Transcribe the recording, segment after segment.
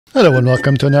Hello and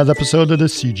welcome to another episode of the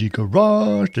CG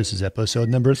Garage. This is episode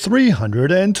number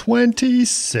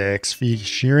 326,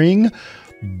 featuring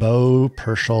Beau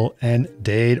Perschall and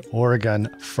Dade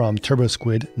Orgeron from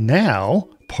TurboSquid, now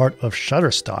part of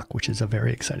Shutterstock, which is a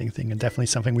very exciting thing and definitely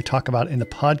something we talk about in the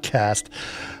podcast.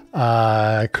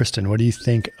 Kristen, what do you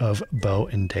think of Beau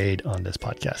and Dade on this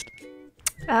podcast?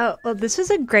 Well, this was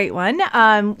a great one.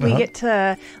 We get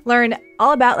to learn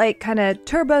all about like kind of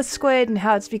TurboSquid and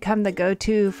how it's become the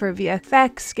go-to for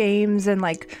VFX games and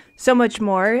like so much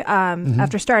more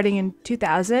after starting in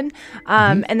 2000.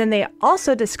 And then they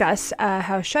also discuss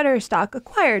how Shutterstock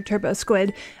acquired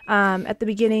TurboSquid at the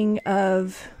beginning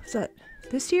of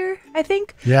this year, I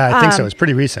think. Yeah, I think so. It's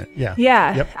pretty recent. Yeah.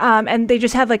 Yeah. Yep. And they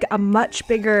just have like a much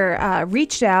bigger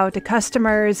reach now to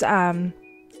customers.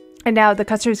 And now the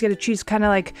customers get to choose kind of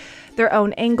like their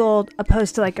own angle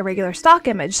opposed to like a regular stock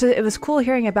image. So it was cool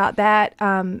hearing about that.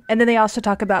 And then they also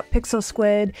talk about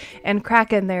PixelSquid and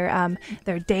Kraken, their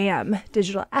DAM,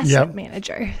 digital asset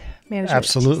manager.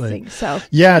 Absolutely. So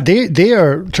yeah, they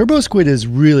are. TurboSquid is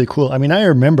really cool. I mean,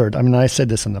 I said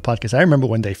this on the podcast. I remember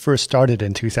when they first started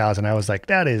in 2000. I was like,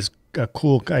 that is a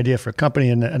cool idea for a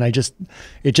company, and it just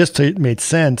made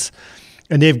sense.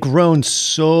 And they've grown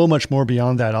so much more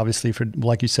beyond that, obviously, for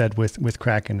like you said, with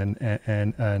Kraken and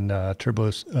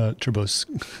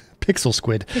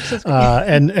PixelSquid.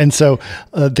 And so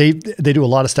they do a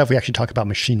lot of stuff. We actually talk about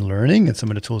machine learning and some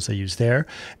of the tools they use there,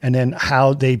 and then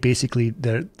how they basically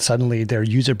suddenly their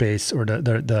user base or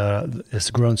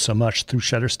has grown so much through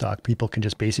Shutterstock. People can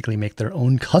just basically make their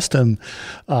own custom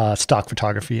stock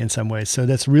photography in some ways. So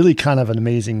that's really kind of an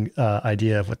amazing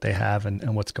idea of what they have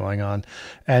and what's going on.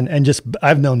 And just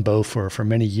I've known Beau for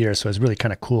many years, so it's really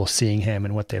kind of cool seeing him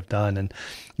and what they've done. And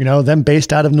you know, them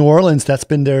based out of New Orleans, that's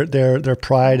been their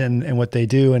pride and what they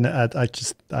do. And I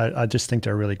just think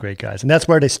they're really great guys. And that's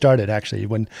where they started, actually,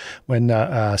 when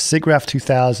SIGGRAPH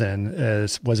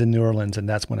 2000 was in New Orleans, and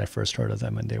that's when I first heard of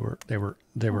them, and they were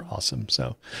awesome.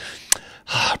 So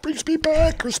brings me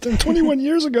back, Kristen, 21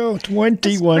 years ago.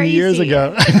 21 years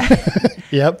ago.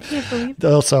 Yep.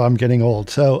 Also, I'm getting old.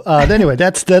 So anyway,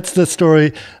 that's the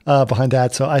story behind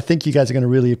that. So I think you guys are going to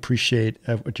really appreciate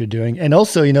what you're doing. And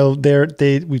also, you know,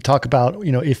 we talk about,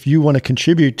 you know, if you want to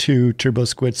contribute to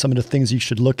TurboSquid, some of the things you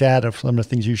should look at or some of the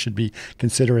things you should be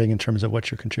considering in terms of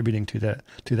what you're contributing to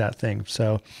that thing.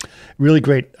 So really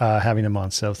great having them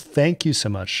on. So thank you so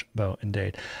much, Beau and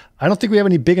Dade. I don't think we have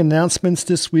any big announcements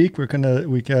this week. We're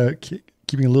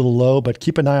keeping a little low, but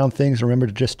keep an eye on things. Remember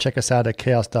to just check us out at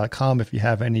chaos.com. If you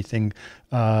have anything,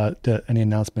 any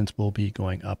announcements will be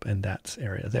going up in that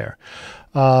area there.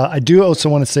 I do also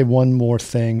want to say one more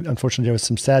thing. Unfortunately, there was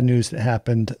some sad news that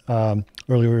happened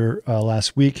earlier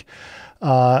last week.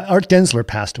 Art Gensler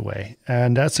passed away,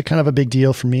 and that's a kind of a big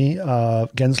deal for me.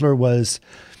 Gensler was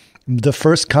the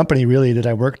first company really that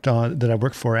I worked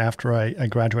for after I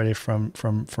graduated from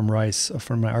Rice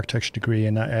for my architecture degree,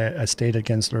 and I stayed at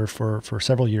Gensler for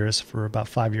several years, for about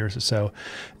 5 years or so,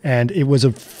 and it was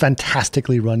a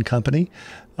fantastically run company,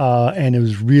 and it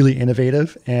was really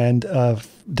innovative, and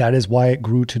that is why it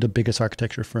grew to the biggest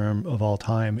architecture firm of all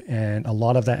time. And a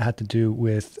lot of that had to do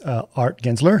with Art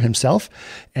Gensler himself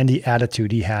and the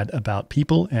attitude he had about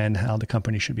people and how the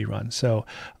company should be run. So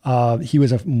he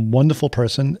was a wonderful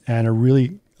person and a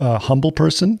really humble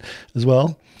person as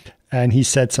well. And he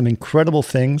said some incredible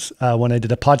things when I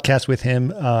did a podcast with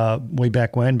him way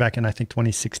back in, I think,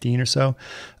 2016 or so.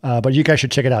 But you guys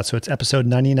should check it out. So it's episode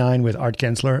 99 with Art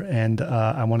Gensler. And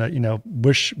I want to, you know,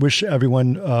 wish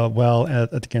everyone well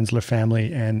at the Gensler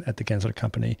family and at the Gensler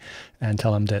company, and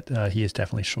tell him that he is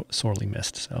definitely sorely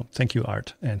missed. So thank you,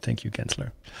 Art, and thank you,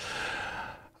 Gensler.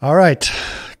 All right.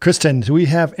 Kristen, do we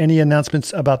have any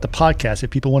announcements about the podcast?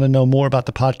 If people want to know more about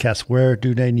the podcast, where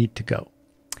do they need to go?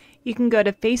 You can go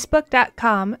to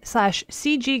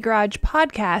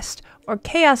facebook.com/CGGaragePodcast or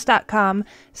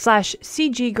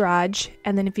chaos.com/CGGarage.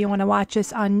 And then if you want to watch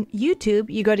us on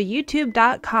YouTube, you go to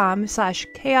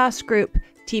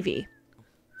youtube.com/ChaosGroupTV.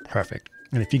 Perfect.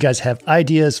 And if you guys have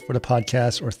ideas for the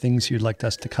podcast or things you'd like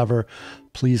us to cover,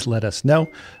 please let us know.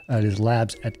 It is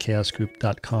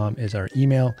labs@chaosgroup.com is our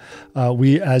email.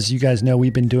 As you guys know,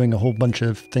 we've been doing a whole bunch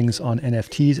of things on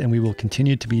NFTs, and we will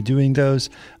continue to be doing those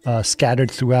scattered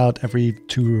throughout every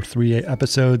 2 or 3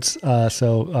 episodes.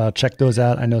 So check those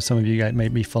out. I know some of you guys may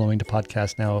be following the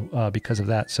podcast now because of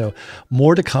that. So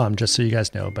more to come, just so you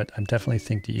guys know. But I definitely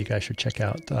think that you guys should check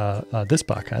out this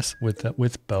podcast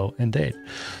with Beau and Dade.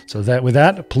 So with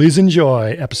that, please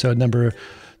enjoy episode number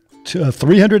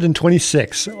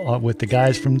 326 with the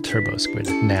guys from TurboSquid,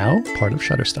 now part of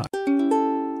Shutterstock.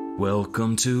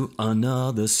 Welcome to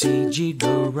another CG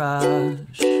Garage.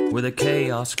 where the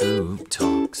chaos group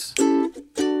talks.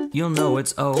 You'll know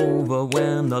it's over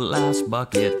when the last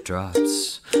bucket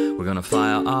drops. We're gonna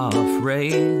fire off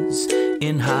rays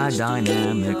in high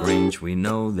dynamic range. We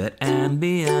know that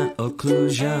ambient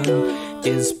occlusion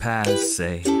is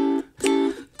passé.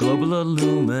 Global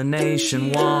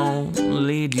illumination won't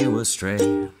lead you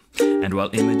astray. And while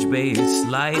image-based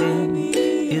lighting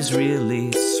is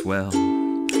really swell,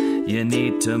 you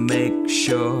need to make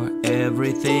sure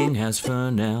everything has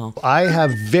Fresnel. I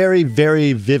have very,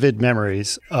 very vivid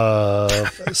memories of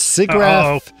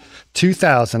SIGGRAPH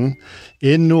 2000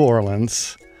 in New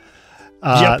Orleans.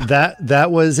 Yep.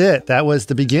 That was it. That was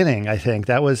the beginning, I think.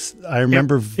 That was, I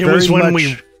remember very it was when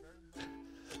much.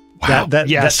 Wow.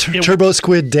 Yes. That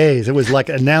TurboSquid days. It was like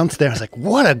announced there. I was like,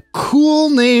 what a cool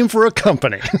name for a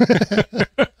company.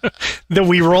 That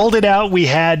we rolled it out. We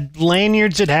had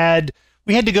lanyards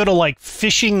we had to go to like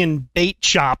fishing and bait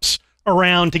shops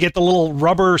around to get the little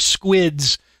rubber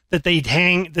squids that they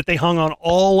hung on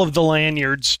all of the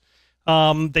lanyards.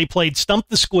 They played Stump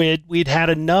the Squid. We'd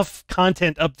had enough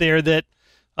content up there that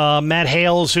Matt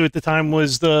Hales, who at the time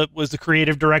was the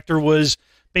creative director, was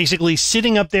basically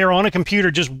sitting up there on a computer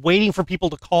just waiting for people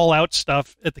to call out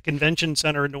stuff at the convention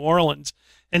center in New Orleans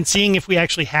and seeing if we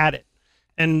actually had it.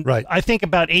 And right. I think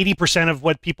about 80% of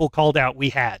what people called out we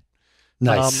had.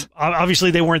 Nice.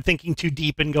 Obviously, they weren't thinking too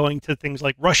deep and going to things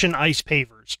like Russian ice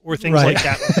pavers or things like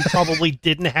that. We probably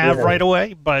didn't have right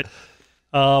away, but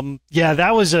yeah,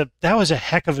 that was a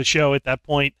heck of a show at that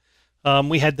point.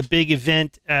 We had the big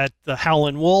event at the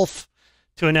Howlin' Wolf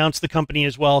to announce the company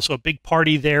as well, so a big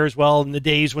party there as well in the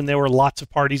days when there were lots of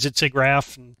parties at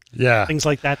SIGGRAPH and things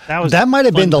like that. That might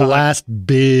have been the last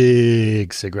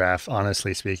big SIGGRAPH,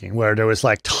 honestly speaking, where there was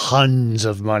like tons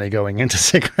of money going into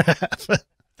SIGGRAPH.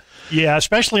 Yeah,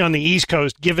 especially on the East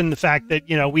Coast, given the fact that,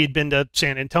 you know, we had been to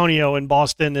San Antonio and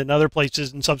Boston and other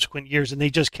places in subsequent years, and they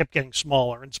just kept getting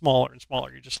smaller and smaller and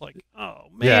smaller. You're just like, oh,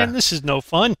 man, this is no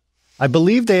fun. I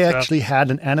believe they actually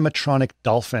had an animatronic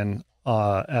dolphin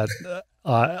on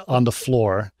the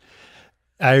floor.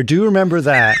 I do remember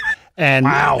that. And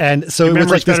and so it was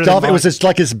like this dolphin. It was just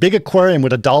like this big aquarium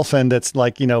with a dolphin that's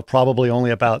like, you know, probably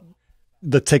only about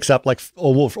that takes up like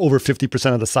over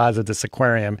 50% of the size of this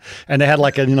aquarium. And they had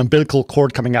like an umbilical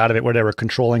cord coming out of it where they were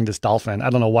controlling this dolphin.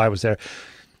 I don't know why it was there.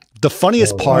 The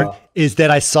funniest part is that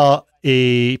I saw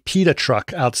a PETA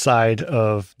truck outside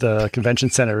of the convention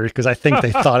center because I think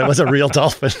they thought it was a real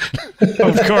dolphin.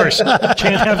 Of course.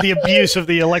 Can't have the abuse of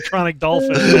the electronic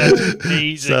dolphin. That's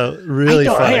amazing. So really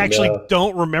funny. I actually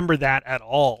don't remember that at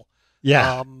all.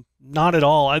 Yeah. Not at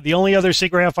all. The only other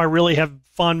SIGGRAPH I really have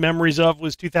fond memories of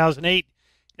was 2008.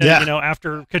 You know,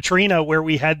 after Katrina, where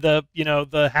we had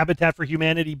the Habitat for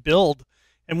Humanity build,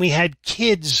 and we had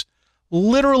kids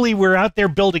literally we're out there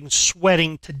building,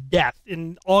 sweating to death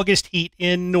in August heat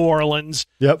in New Orleans.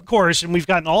 Yep. Of course, and we've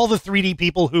gotten all the 3D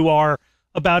people who are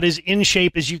about as in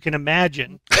shape as you can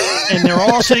imagine. And they're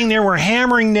all sitting there, we're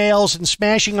hammering nails and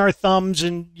smashing our thumbs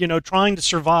and, you know, trying to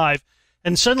survive.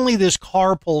 And suddenly this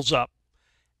car pulls up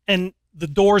and the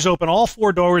doors open, all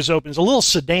four doors open. It's a little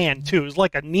sedan too. It's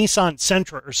like a Nissan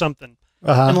Sentra or something.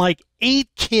 And like 8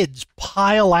 kids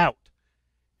pile out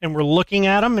and we're looking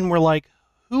at them and we're like,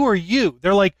 who are you?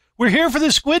 They're like, we're here for the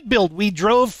squid build. We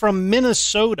drove from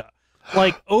Minnesota,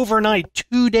 like overnight,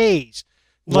 2 days.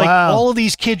 Like all of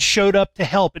these kids showed up to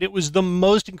help, and it was the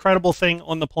most incredible thing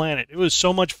on the planet. It was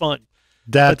so much fun.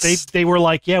 But they were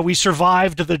like, yeah, we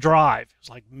survived the drive. It was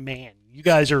like, man, you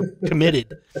guys are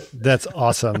committed. That's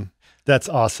awesome. That's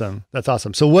awesome. That's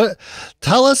awesome. So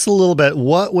tell us a little bit,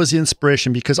 what was the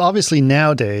inspiration? Because obviously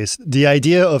nowadays, the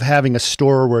idea of having a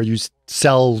store where you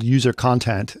sell user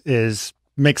content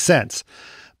makes sense.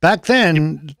 Back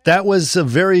then, that was a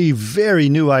very, very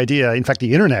new idea. In fact,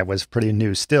 the internet was pretty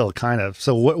new still, kind of.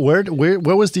 So where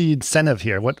was the incentive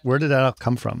here? Where did that all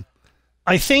come from?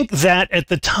 I think that at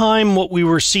the time, what we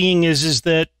were seeing is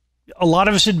that a lot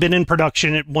of us had been in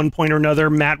production at one point or another.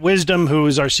 Matt Wisdom, who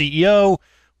is our CEO,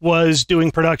 was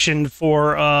doing production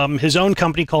for his own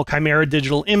company called Chimera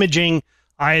Digital Imaging.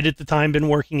 I had at the time been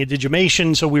working at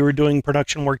Digimation, so we were doing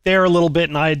production work there a little bit,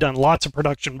 and I had done lots of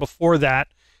production before that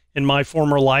in my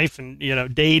former life, and you know,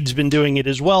 Dade's been doing it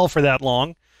as well for that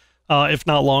long, if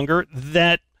not longer.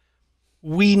 That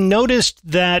we noticed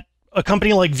that a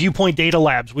company like Viewpoint Data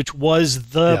Labs, which was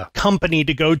the company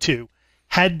to go to,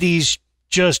 had these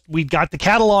we'd got the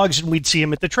catalogs and we'd see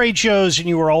them at the trade shows, and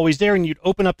you were always there, and you'd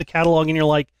open up the catalog and you're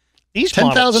like, these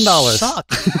 $10,000 suck.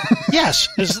 Yes,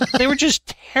 they were just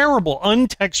terrible,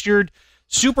 untextured,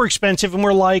 super expensive, and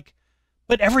we're like,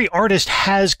 but every artist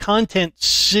has content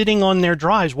sitting on their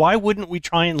drives. Why wouldn't we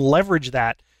try and leverage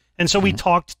that And so we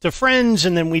talked to friends,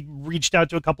 and then we reached out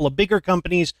to a couple of bigger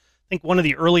companies. I think one of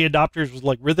the early adopters was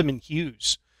like Rhythm and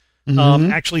Hues.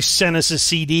 Actually sent us a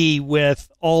CD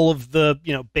with all of the,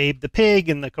 Babe the Pig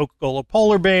and the Coca-Cola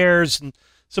polar bears and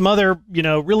some other,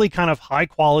 really kind of high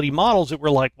quality models that were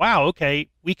like, wow, okay,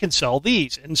 we can sell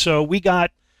these. And so we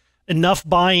got enough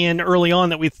buy-in early on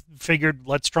that we figured,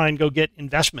 let's try and go get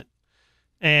investment.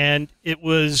 And it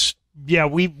was,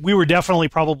 we were definitely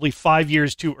probably 5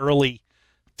 years too early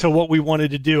to what we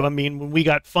wanted to do. I mean, when we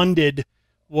got funded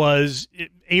was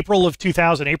April of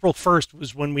 2000. April 1st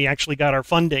was when we actually got our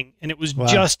funding. And it was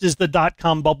just as the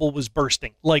dot-com bubble was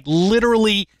bursting, like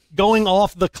literally going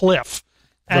off the cliff,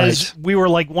 as we were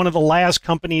like one of the last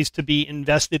companies to be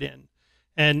invested in.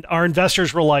 And our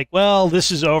investors were like, well,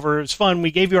 this is over. It's fun.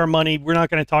 We gave you our money. We're not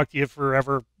going to talk to you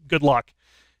forever. Good luck.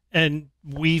 And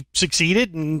we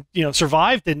succeeded and,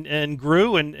 survived and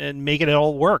grew and make it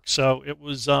all work. So it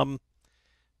was,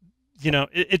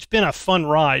 it's been a fun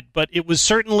ride, but it was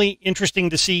certainly interesting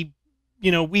to see,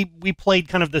 we played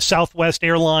kind of the Southwest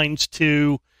Airlines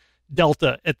to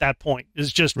Delta at that point.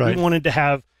 It's just, we wanted to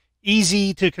have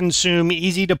easy to consume,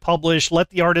 easy to publish, let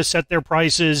the artists set their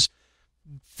prices,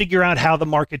 figure out how the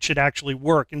market should actually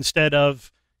work instead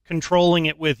of controlling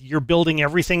it with you're building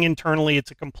everything internally. It's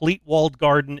a complete walled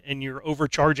garden and you're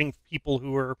overcharging people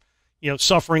who are,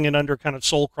 suffering and under kind of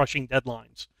soul crushing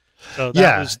deadlines. So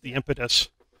that was the impetus.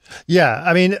 Yeah,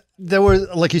 I mean, there were,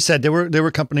 like you said, there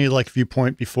were companies like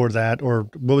Viewpoint before that, or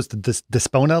what was the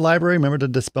Despona library? Remember the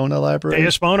Despona library?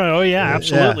 Despona, oh yeah,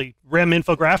 absolutely. Yeah. REM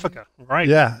Infographica, right?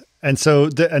 Yeah, and so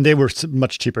and they were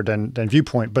much cheaper than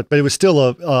Viewpoint, but it was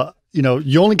still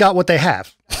you only got what they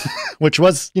have, which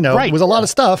was, it was a lot of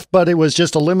stuff, but it was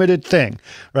just a limited thing,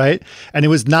 right? And it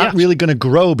was not really going to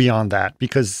grow beyond that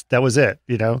because that was it,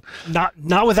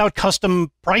 Not without custom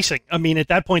pricing. I mean, at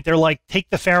that point, they're like,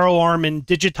 take the Faro arm and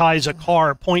digitize a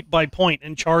car point by point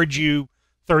and charge you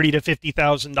 $30,000 to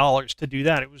 $50,000 to do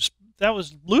that. That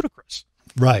was ludicrous.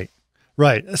 Right.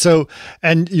 Right. So,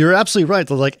 and you're absolutely right.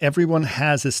 Like everyone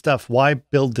has this stuff. Why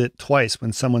build it twice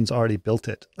when someone's already built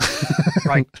it?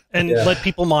 Right. And let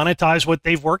people monetize what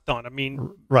they've worked on. I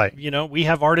mean, we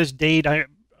have artists, Dade. I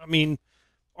mean,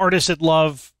 artists that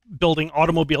love building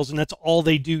automobiles, and that's all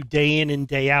they do day in and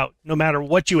day out. No matter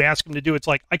what you ask them to do, it's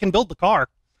like, I can build the car.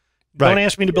 Don't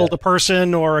ask me to build a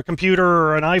person or a computer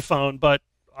or an iPhone, but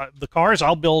the cars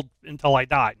I'll build until I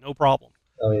die. No problem.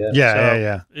 Oh yeah.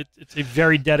 Yeah. It's a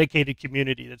very dedicated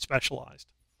community that's specialized.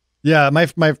 Yeah,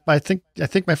 I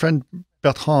think my friend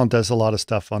Bertrand does a lot of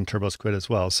stuff on TurboSquid as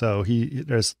well. So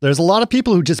there's a lot of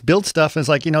people who just build stuff and it's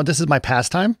like, this is my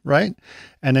pastime, right?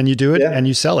 And then you do it and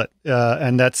you sell it.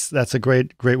 And that's a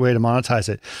great way to monetize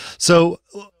it. So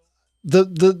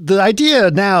the idea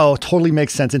now totally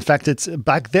makes sense. In fact,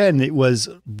 back then it was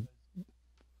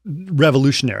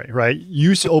revolutionary, right?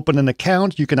 You open an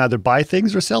account, you can either buy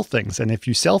things or sell things. And if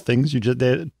you sell things,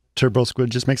 TurboSquid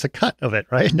just makes a cut of it,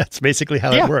 right? That's basically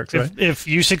how it works, right? If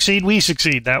you succeed, we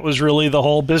succeed. That was really the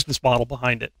whole business model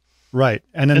behind it. Right.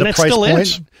 And then the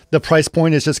price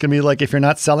point is just going to be like, if you're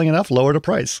not selling enough, lower the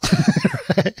price.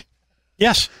 Right?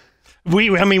 Yes.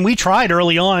 We tried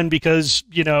early on because,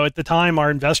 at the time our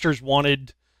investors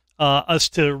wanted us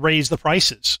to raise the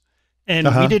prices. And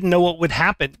we didn't know what would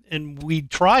happen. And we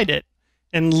tried it.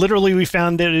 And literally we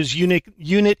found that it is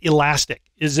unit elastic,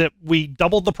 is that we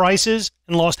doubled the prices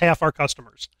and lost half our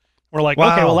customers. We're like,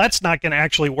 okay, well, that's not going to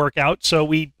actually work out. So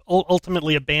we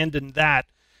ultimately abandoned that.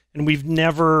 And we've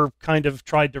never kind of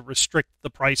tried to restrict the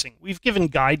pricing. We've given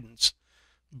guidance,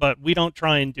 but we don't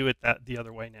try and do it the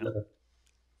other way now.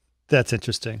 That's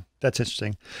interesting.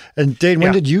 And Dade,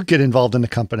 when did you get involved in the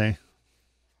company?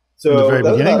 So the very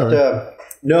beginning?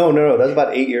 No. That was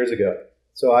about 8 years ago.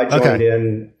 So I joined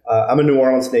in. I'm a New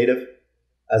Orleans native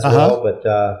as well, but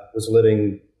was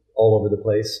living all over the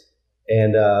place.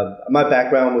 And my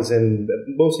background was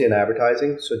mostly in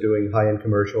advertising, so doing high-end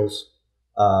commercials.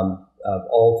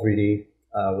 All 3D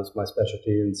was my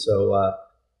specialty. And so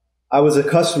I was a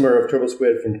customer of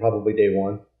TurboSquid from probably day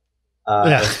one.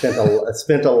 I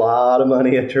spent a lot of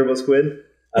money at TurboSquid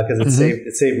because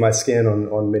it saved my skin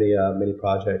on many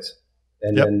projects.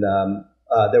 And then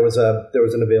there was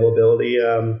an availability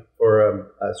for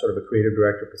a sort of a creative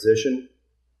director position,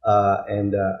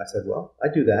 and I said, well, I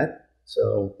do that,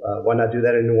 so why not do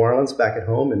that in New Orleans, back at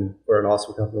home, and for an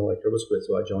awesome company like TurboSquid?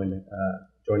 So I joined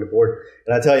the board,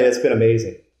 and I tell you, it's been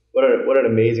amazing. What an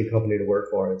amazing company to work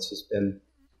for. It's just been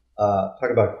talk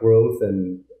about growth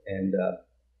and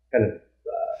kind of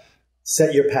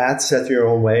set your path, set your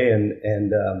own way, and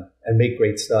make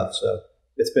great stuff. So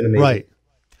it's been amazing. Right.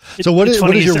 So what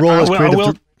is your role as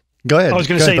creative? Go ahead. I was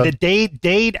going to say that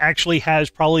Dade actually has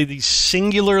probably the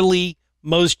singularly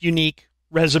most unique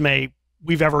resume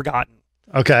we've ever gotten.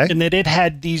 Okay. And that it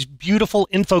had these beautiful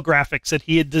infographics that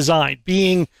he had designed.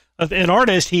 Being an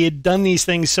artist, he had done these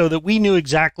things so that we knew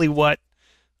exactly what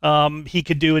he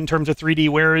could do in terms of 3D,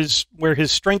 where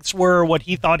his strengths were, what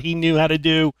he thought he knew how to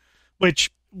do,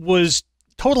 which was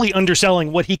totally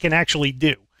underselling what he can actually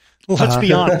do. Let's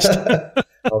be honest.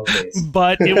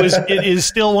 But it is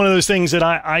still one of those things that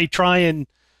I try and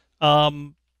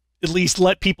at least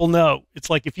let people know. It's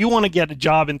like, if you want to get a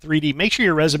job in 3D, make sure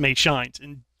your resume shines.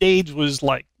 And Dade's was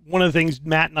like one of the things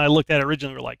Matt and I looked at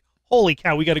originally. We're like, holy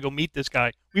cow, we got to go meet this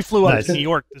guy. We flew out to New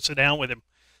York to sit down with him.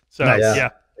 So yeah.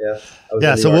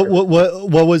 So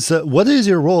what is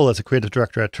your role as a creative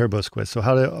director at TurboSquid? So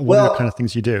what are the kind of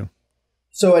things you do?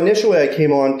 So initially, I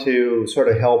came on to sort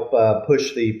of help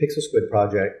push the PixelSquid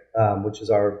project, which is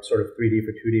our sort of 3D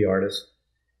for 2D artists.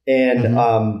 And,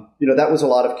 that was a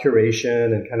lot of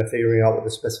curation and kind of figuring out what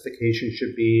the specification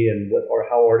should be and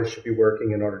how artists should be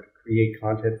working in order to create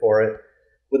content for it,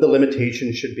 what the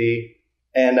limitations should be.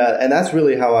 And that's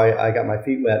really how I got my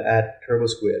feet wet at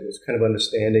TurboSquid, was kind of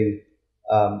understanding,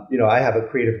 I have a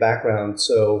creative background.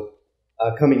 So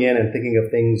coming in and thinking of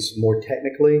things more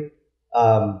technically,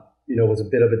 was a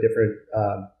bit of a different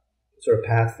sort of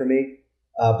path for me.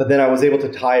 But then I was able to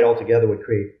tie it all together with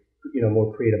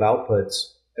more creative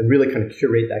outputs and really kind of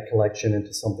curate that collection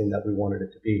into something that we wanted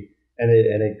it to be. And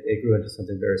it grew into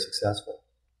something very successful.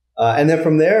 And then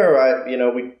from there,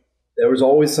 there was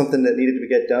always something that needed to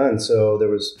get done. So there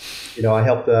was, I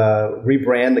helped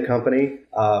rebrand the company,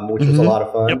 which was a lot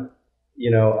of fun.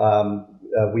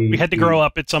 Yep. We had to grow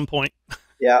up at some point.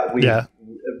 Yeah, we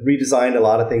redesigned a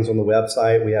lot of things on the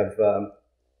website. We have,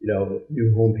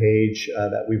 new homepage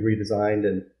that we've redesigned,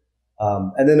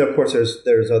 and then of course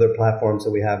there's other platforms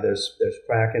that we have. There's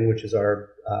Kraken, which is our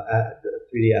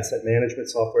 3D asset management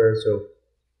software. So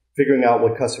figuring out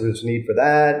what customers need for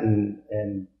that,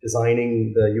 and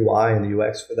designing the UI and the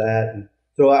UX for that. And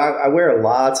so I wear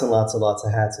lots and lots and lots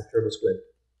of hats at TurboSquid.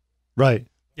 Right.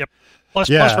 Yep. Plus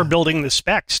we're building the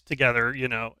specs together.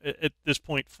 At this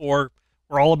point we're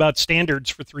all about standards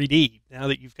for 3D. Now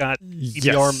that you've got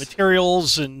PBR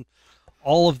materials and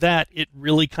all of that, it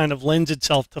really kind of lends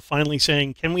itself to finally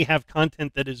saying, can we have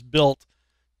content that is built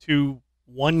to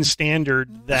one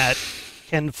standard that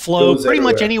can flow pretty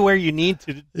much anywhere you need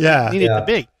it to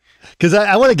be? Because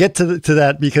I want to get to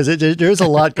that, because there's a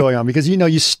lot going on. Because,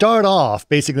 you start off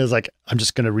basically as like, I'm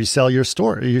just going to resell your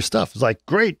stuff. It's like,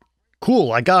 great.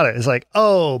 Cool, I got it. It's like,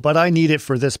 oh, but I need it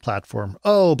for this platform.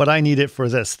 Oh, but I need it for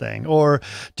this thing. Or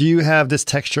do you have this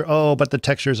texture? Oh, but the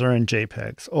textures are in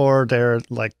JPEGs, or they're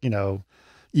like,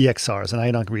 EXRs, and I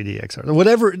don't read EXRs. Or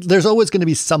whatever. There's always going to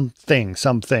be something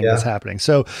that's happening.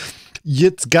 So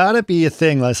it's got to be a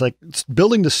thing that's like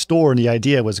building the store, and the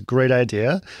idea was a great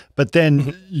idea, but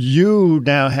then you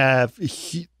now have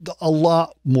a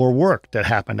lot more work that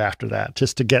happened after that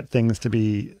just to get things to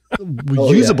be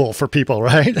usable for people,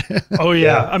 right? Oh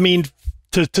yeah. I mean,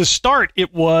 to start,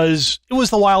 it was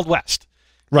the Wild West.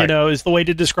 Right. Is the way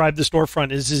to describe the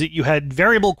storefront is that you had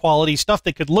variable quality stuff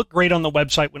that could look great on the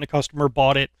website when a customer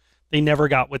bought it. They never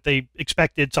got what they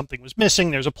expected. Something was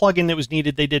missing. There's a plugin that was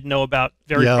needed they didn't know about.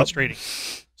 Very frustrating.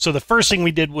 So the first thing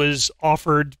we did was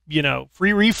offered,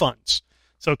 free refunds.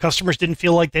 So customers didn't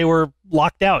feel like they were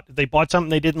locked out. If they bought something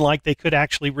they didn't like, they could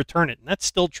actually return it. And that's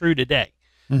still true today.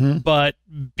 But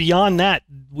beyond that,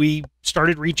 we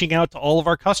started reaching out to all of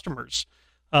our customers,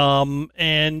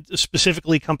 and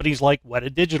specifically companies like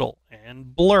Weta Digital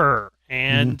and Blur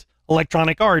and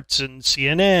Electronic Arts and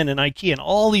CNN and IKEA and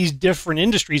all these different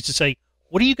industries to say,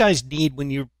 what do you guys need when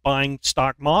you're buying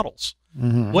stock models?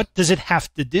 What does it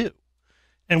have to do?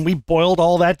 And we boiled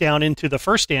all that down into the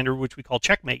first standard, which we call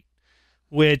Checkmate,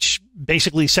 which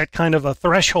basically set kind of a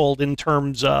threshold in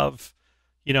terms of,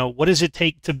 what does it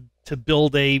take to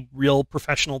build a real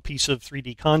professional piece of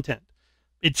 3D content.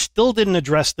 It still didn't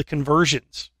address the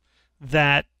conversions.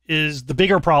 That is the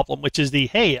bigger problem, which is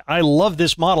hey, I love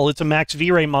this model. It's a Max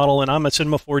V-Ray model, and I'm a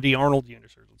Cinema 4D Arnold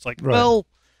user. It's like, well,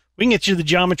 we can get you the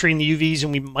geometry and the UVs,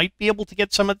 and we might be able to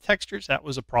get some of the textures. That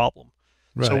was a problem.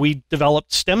 Right. So we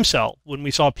developed Stem Cell when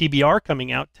we saw PBR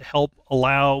coming out to help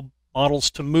allow models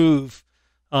to move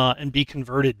and be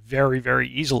converted very, very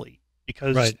easily,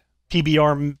 because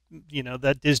PBR,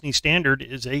 that Disney standard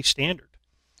is a standard.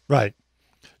 Right.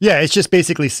 Yeah, it's just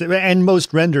basically, and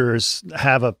most renderers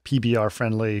have a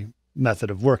PBR-friendly method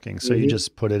of working, so you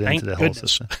just put it into the whole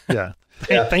system. Yeah.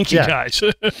 Thank you, guys.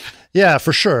 Yeah,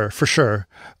 for sure.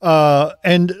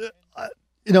 And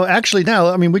actually now,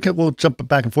 I mean, we'll jump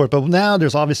back and forth, but now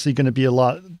there's obviously going to be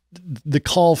the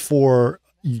call for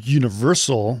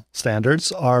universal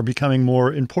standards are becoming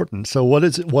more important. So what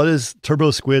is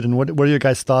TurboSquid, and what are your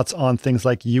guys' thoughts on things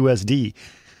like USD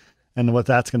and what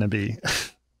that's going to be?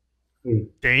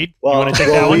 Dade, you want to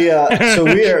take that one?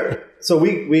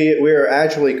 We are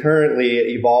actually currently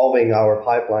evolving our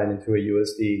pipeline into a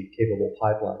USD capable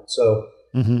pipeline. So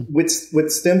with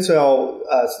stem cell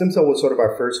was sort of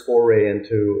our first foray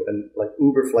into an like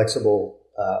uber flexible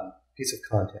piece of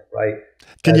content, right?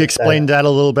 Can you explain that a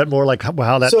little bit more, like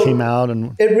how that came out?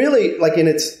 And it really, like in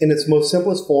its most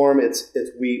simplest form,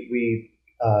 we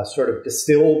sort of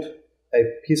distilled a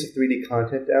piece of 3D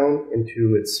content down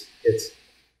into its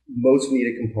most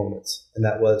needed components, and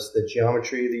that was the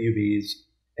geometry, the UVs,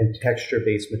 and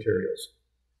texture-based materials.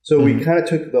 So we kind of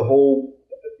took the whole,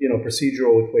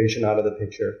 procedural equation out of the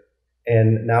picture,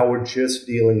 and now we're just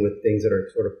dealing with things that are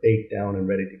sort of baked down and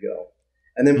ready to go.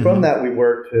 And then from that, we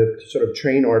worked to sort of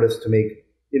train artists to make,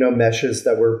 meshes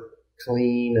that were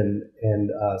clean and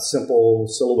simple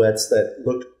silhouettes that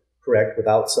looked correct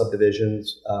without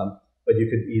subdivisions, but you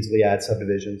could easily add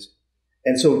subdivisions.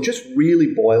 And so just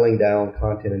really boiling down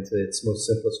content into its most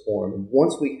simplest form. And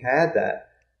once we had that,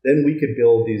 then we could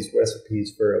build these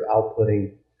recipes for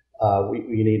outputting.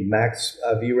 You need Max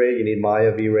V-Ray, you need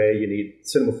Maya V-Ray, you need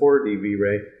Cinema 4D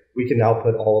V-Ray. We can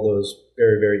output all of those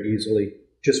very, very easily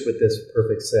just with this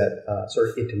perfect set sort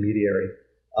of intermediary,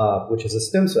 which is a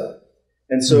stem cell.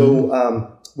 And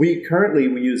so we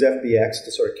use FBX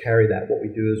to sort of carry that. What we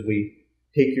do is we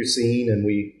take your scene and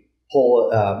we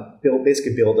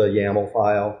basically build a YAML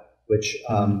file, which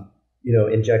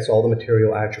injects all the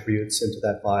material attributes into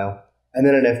that file, and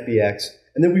then an FBX,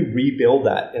 and then we rebuild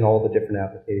that in all the different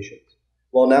applications.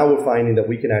 Well, now we're finding that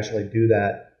we can actually do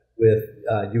that with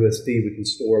USD. We can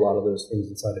store a lot of those things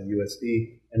inside of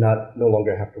USD and no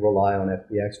longer have to rely on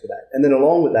FBX for that. And then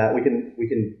along with that, we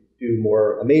can do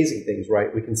more amazing things,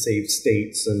 right? We can save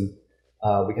states, and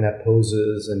we can have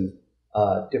poses and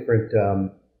different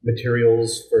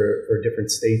materials for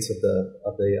different states of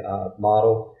the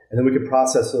model, and then we could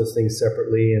process those things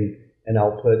separately and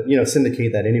output,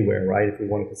 syndicate that anywhere, right? If we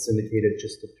wanted to syndicate it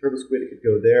just to TurboSquid, it could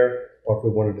go there, or if we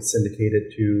wanted to syndicate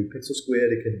it to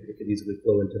PixelSquid, it could easily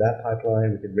flow into that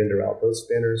pipeline. We could render out those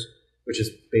spinners, which is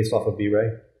based off of V-Ray,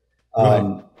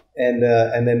 right. And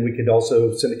then we could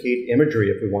also syndicate imagery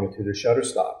if we wanted to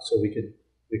Shutterstock, so we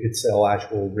could sell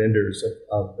actual renders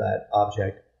of that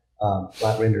object,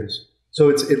 flat renders. So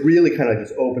it really kind of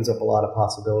just opens up a lot of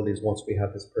possibilities once we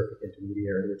have this perfect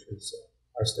intermediary, which is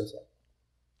our stem cell.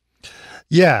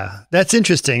 Yeah, that's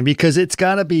interesting because it's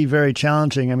got to be very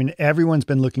challenging. I mean, everyone's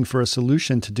been looking for a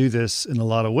solution to do this in a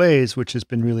lot of ways, which has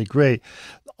been really great.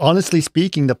 Honestly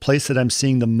speaking, the place that I'm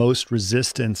seeing the most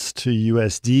resistance to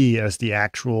USD as the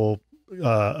actual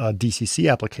DCC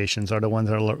applications are the ones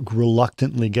that are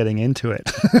reluctantly getting into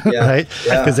it, right?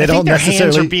 Because they don't necessarily. Their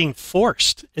hands are being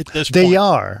forced at this point. They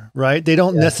are, right? They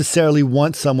don't necessarily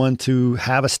want someone to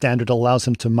have a standard that allows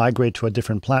them to migrate to a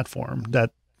different platform.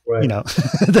 That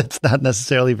that's not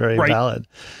necessarily very valid.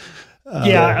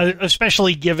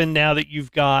 Especially given now that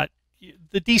you've got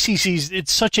the DCCs.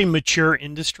 It's such a mature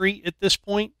industry at this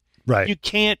point. Right. You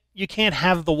can't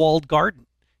have the walled garden.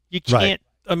 You can't. Right.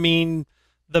 I mean,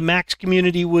 the Max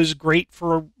community was great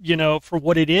for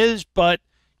what it is, but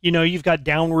you've got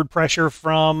downward pressure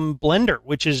from Blender,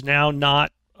 which is now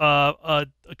not a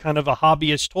kind of a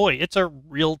hobbyist toy. It's a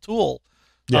real tool.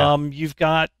 Yeah. You've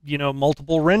got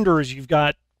multiple renderers. You've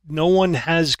got no one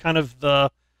has kind of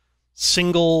the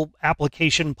single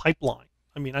application pipeline.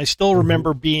 I mean, I still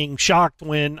remember being shocked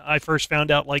when I first found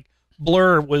out like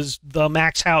Blur was the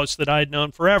Max house that I had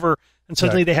known forever, and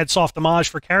suddenly they had soft homage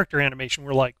for character animation.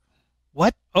 We're like,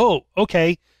 what? Oh,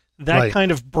 okay. That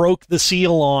kind of broke the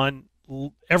seal on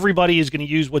everybody is going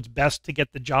to use what's best to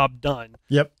get the job done.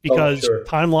 Yep. Because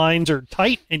timelines are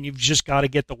tight and you've just got to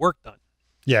get the work done.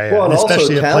 Yeah. Well, and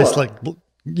especially a place like,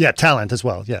 talent as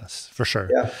well. Yes, for sure.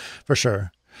 Yeah. For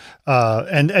sure.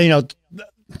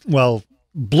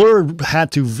 Blur had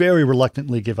to very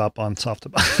reluctantly give up on soft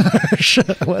homage.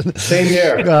 Same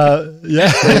here.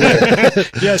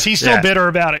 Yes, he's still bitter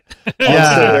about it.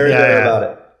 Still very bitter about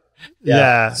it.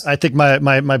 Yeah, I think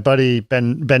my buddy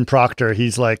Ben Proctor,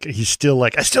 he's still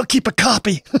like, I still keep a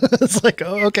copy. It's like,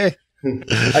 oh, okay.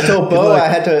 I told Beau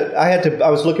I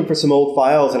was looking for some old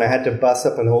files and I had to bust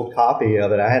up an old copy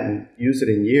of it. I hadn't used it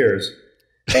in years.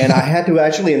 And I had to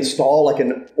actually install like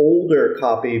an older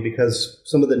copy because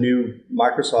some of the new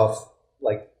Microsoft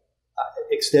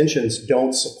extensions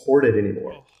don't support it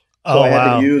anymore. So I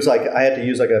had to use like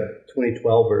a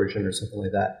 2012 version or something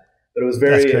like that. But it was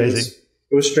very crazy.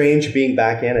 It was strange being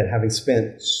back in it, having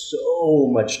spent so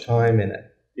much time in it.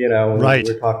 Right.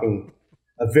 We're talking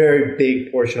a very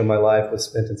big portion of my life was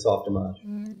spent in soft image.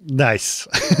 Nice.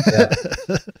 Yeah.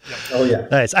 Oh yeah.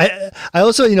 Nice. I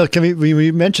also, you know,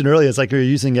 we mentioned earlier, it's like you're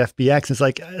using FBX.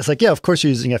 It's like, yeah, of course you're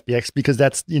using FBX because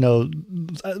that's, you know,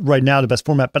 right now the best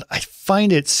format. But I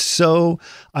find it so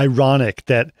ironic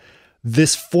that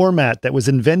this format that was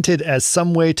invented as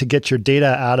some way to get your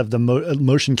data out of the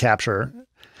motion capture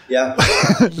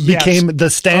became the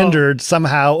standard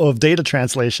somehow of data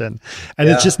translation. And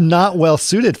it's just not well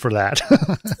suited for that.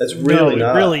 It's really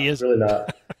not. It really is. Really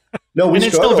not. No, we and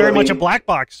it's still very much a black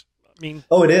box. I mean,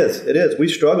 oh, it is. It is. We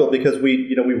struggled because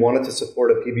we wanted to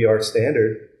support a PBR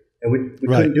standard, and we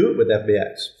couldn't do it with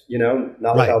FBX. You know,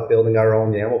 not without building our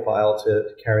own YAML file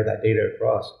to carry that data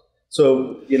across.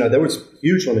 So, you know, there was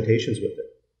huge limitations with it.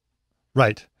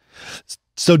 Right.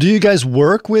 So do you guys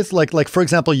work with like for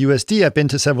example, USD? I've been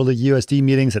to several of the USD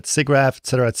meetings at SIGGRAPH, et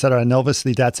cetera, et cetera. And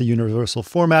obviously that's a universal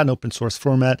format, an open source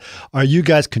format. Are you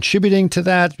guys contributing to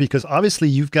that? Because obviously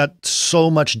you've got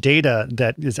so much data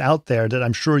that is out there that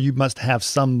I'm sure you must have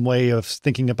some way of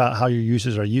thinking about how your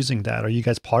users are using that. Are you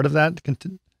guys part of that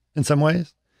in some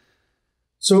ways?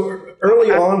 So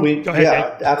early on,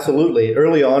 absolutely.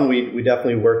 Early on, we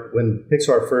definitely worked when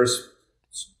Pixar first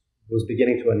was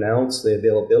beginning to announce the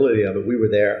availability of it. We were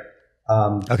there.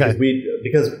 Because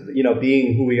you know,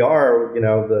 being who we are, you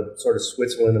know, the sort of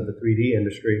Switzerland of the 3D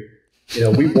industry, you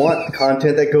know, we want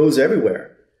content that goes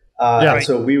everywhere.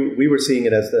 So we were seeing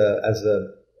it as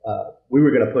we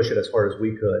were going to push it as far as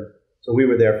we could. So we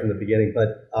were there from the beginning.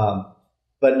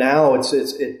 But now it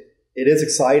is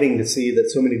exciting to see that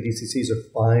so many DCCs are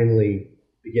finally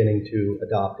beginning to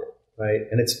adopt it, right?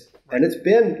 And it's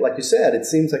been, like you said, it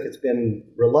seems like it's been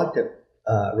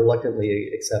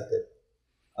reluctantly accepted.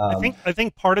 I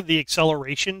think part of the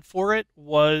acceleration for it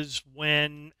was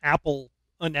when Apple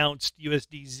announced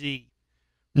USDZ,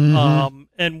 and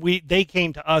they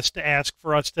came to us to ask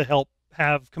for us to help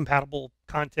have compatible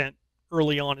content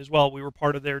early on as well. We were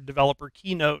part of their developer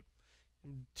keynote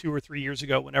 2 or 3 years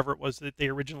ago, whenever it was that they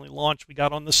originally launched. We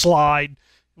got on the slide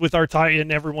with our tie,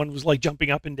 and everyone was like jumping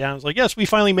up and down. It was like, yes, we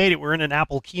finally made it. We're in an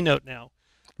Apple keynote now.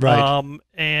 Right.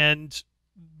 And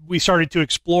we started to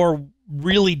explore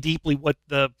really deeply what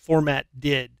the format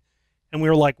did. And we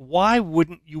were like, why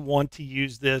wouldn't you want to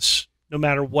use this no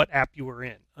matter what app you were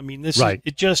in? I mean, it's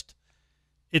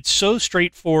so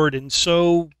straightforward and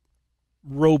so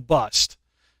robust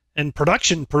and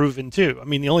production proven too. I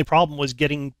mean, the only problem was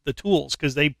getting the tools,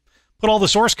 because they put all the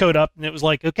source code up and it was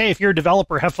like, okay, if you're a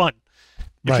developer, have fun.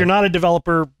 If you're not a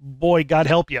developer, boy, God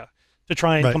help you to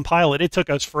try and compile it. It took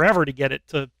us forever to get it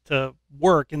to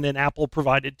work. And then Apple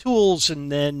provided tools.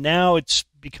 And then now it's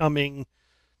becoming,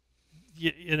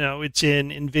 you know, it's in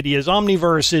NVIDIA's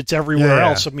Omniverse. It's everywhere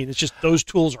else. I mean, it's just those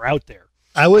tools are out there.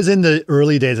 I was in the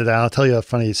early days of that. I'll tell you a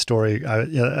funny story.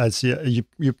 As you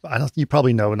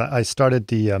probably know, when I started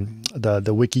the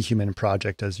WikiHuman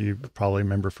project, as you probably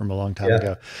remember from a long time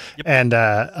ago, and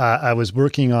I was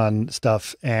working on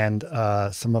stuff, and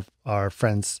some of our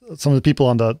friends, some of the people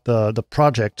on the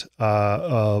project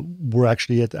were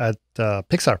actually at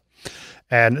Pixar,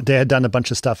 and they had done a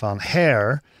bunch of stuff on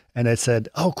hair, and I said,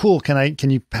 "Oh, cool! Can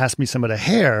you pass me some of the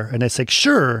hair?" And they said,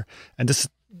 "Sure." And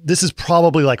this is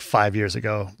probably like 5 years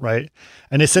ago, right?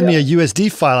 And they send me a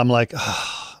USD file. I'm like,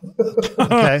 oh,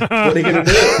 okay. What are you going to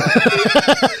do?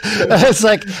 It's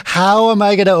like, how am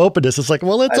I going to open this? It's like,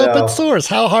 well, it's open source.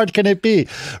 How hard can it be,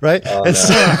 right? Oh, and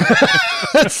so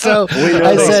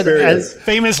I said,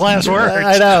 famous last words.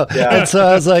 I know. Yeah. And so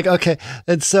I was like, okay.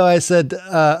 And so I said,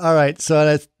 all right.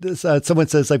 So someone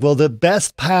says like, well, the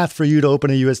best path for you to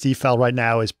open a USD file right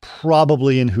now is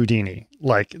probably in Houdini.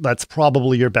 Like, that's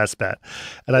probably your best bet.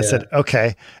 And I said,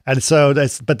 okay. And so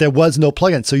but there was no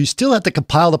plugin. So you still have to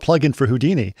compile the plugin for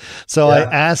Houdini. So I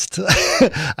asked some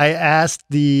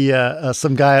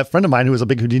guy, a friend of mine who was a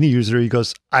big Houdini user. He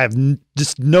goes, I have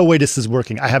just no way this is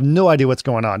working. I have no idea what's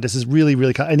going on. This is really,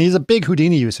 really, and he's a big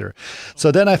Houdini user.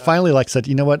 So then I finally said,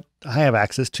 you know what? I have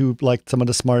access to like some of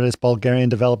the smartest Bulgarian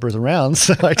developers around.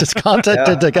 So I just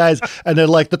contacted the guys, and they're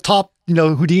like the top,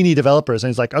 Houdini developers. And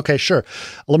he's like, okay, sure.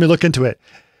 Let me look into it.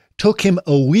 Took him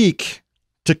a week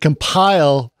to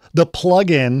compile the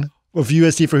plugin of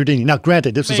USD for Houdini. Now,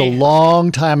 granted, this was a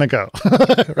long time ago,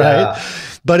 right? Yeah.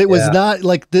 But it was not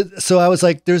like so I was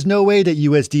like, there's no way that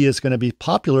USD is going to be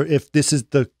popular if this is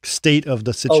the state of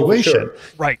the situation. Oh, sure.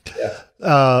 Right.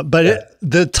 Yeah. But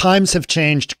the times have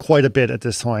changed quite a bit at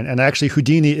this point. And actually,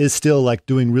 Houdini is still like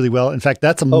doing really well. In fact,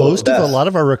 that's a lot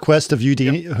of our request of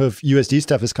Houdini, of USD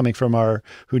stuff is coming from our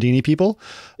Houdini people.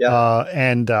 Yeah.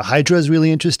 And Hydra is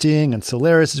really interesting, and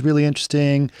Solaris is really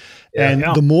interesting. Yeah.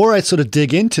 And the more I sort of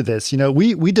dig into this,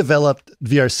 we developed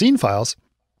VRscene files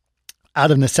out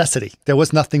of necessity. There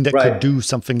was nothing that could do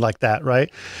something like that,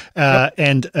 right?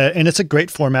 And it's a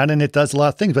great format, and it does a lot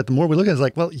of things. But the more we look at it, it's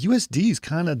like, well, USDs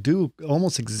kind of do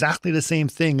almost exactly the same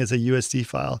thing as a USD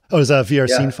file, or as a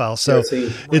VRscene file. So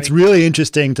it's really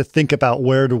interesting to think about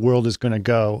where the world is going to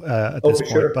go at this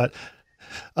point. Sure. But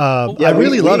I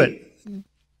really love it.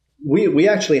 We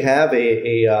actually have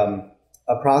a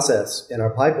process in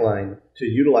our pipeline to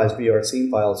utilize VRscene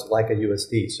files like a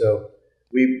USD. So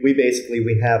we basically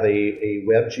have a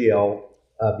WebGL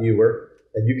viewer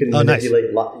that you can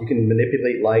manipulate. Nice. You can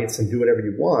manipulate lights and do whatever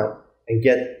you want, and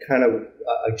get kind of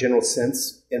a general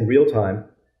sense in real time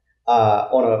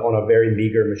on a very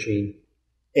meager machine,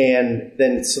 and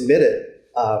then submit it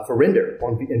for render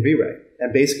in V-Ray.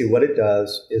 And basically, what it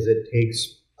does is it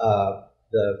takes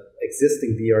the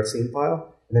existing VRscene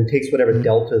file and then takes whatever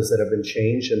deltas that have been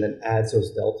changed and then adds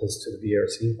those deltas to the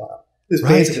VRscene file. This is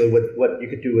basically what you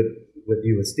could do with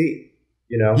USD.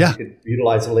 You could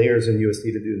utilize the layers in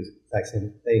USD to do the exact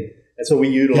same thing. And so we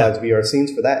utilize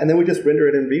VRscenes for that, and then we just render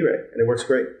it in V-Ray, and it works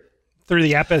great. Through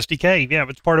the AppSDK,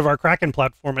 it's part of our Kraken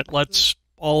platform. It lets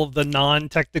all of the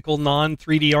non-technical,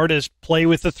 non-3D artists play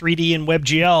with the 3D in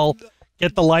WebGL,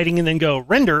 get the lighting, and then go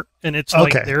render, and it's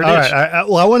like, there it is. Right.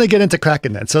 Well, I want to get into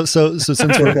Kraken then. So since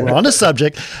we're on the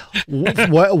subject,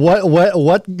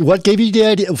 what gave you the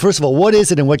idea? First of all, what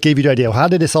is it, and what gave you the idea? How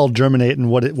did this all germinate, and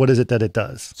what is it that it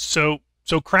does? So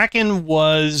Kraken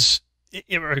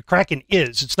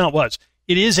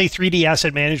it is a 3D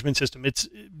asset management system.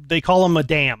 They call them a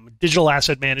DAM, digital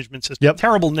asset management system. Yep.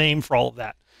 Terrible name for all of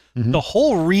that. Mm-hmm. The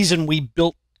whole reason we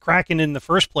built Kraken in the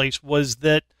first place was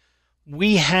that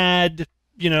we had,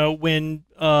 when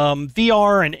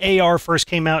VR and AR first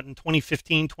came out in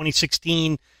 2015,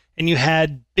 2016, and you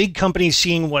had big companies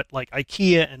seeing what like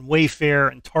IKEA and Wayfair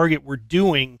and Target were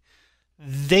doing,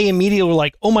 they immediately were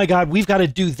like, oh my God, we've got to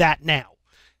do that now.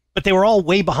 But they were all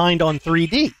way behind on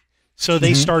 3D. So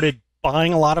they started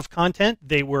buying a lot of content.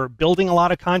 They were building a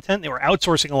lot of content. They were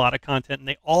outsourcing a lot of content. And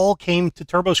they all came to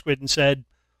TurboSquid and said,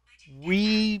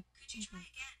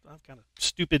 I've got a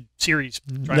stupid series.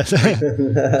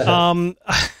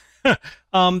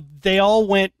 They all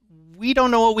went, we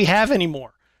don't know what we have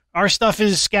anymore. Our stuff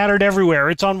is scattered everywhere.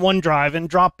 It's on OneDrive and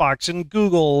Dropbox and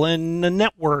Google and a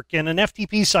network and an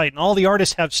FTP site, and all the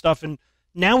artists have stuff. And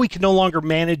now we can no longer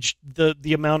manage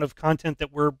the amount of content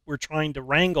that we're trying to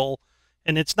wrangle.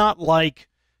 And it's not like,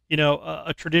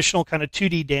 a traditional kind of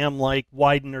 2D DAM like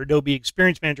Widen or Adobe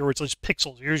Experience Manager where it's just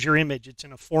pixels. Here's your image. It's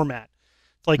in a format.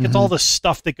 It's like, it's all the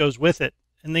stuff that goes with it.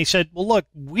 And they said, well, look,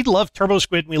 we love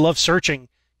TurboSquid and we love searching.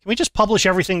 Can we just publish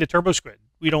everything to TurboSquid?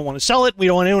 We don't want to sell it. We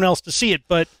don't want anyone else to see it.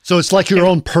 But so it's like your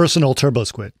own personal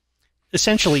TurboSquid.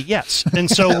 Essentially, yes. And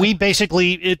so we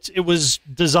basically, it was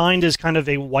designed as kind of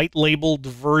a white labeled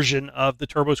version of the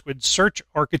TurboSquid search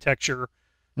architecture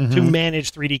to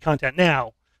manage 3D content.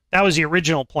 Now, that was the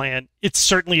original plan. It's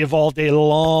certainly evolved a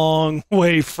long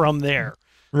way from there.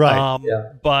 Right.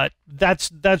 But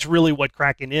that's really what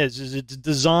Kraken is it's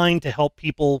designed to help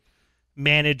people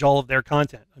manage all of their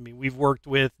content. I mean, we've worked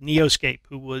with Neoscape,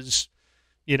 who was,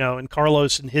 and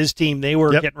Carlos and his team, they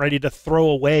were getting ready to throw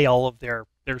away all of their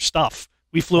stuff.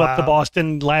 We flew up to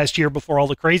Boston last year before all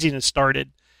the craziness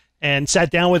started and sat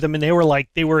down with them, and they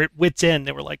were at wit's end.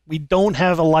 They were like, we don't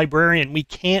have a librarian. We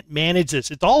can't manage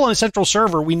this. It's all on a central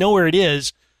server. We know where it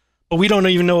is, but we don't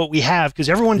even know what we have because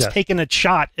everyone's taken a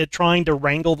shot at trying to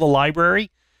wrangle the library.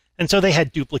 And so they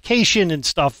had duplication and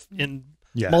stuff in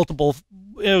multiple.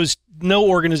 It was no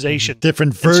organization.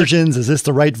 Different versions. Is this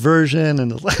the right version?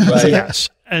 And yes.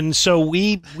 And so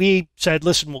we said,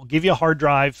 listen, we'll give you a hard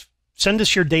drive. Send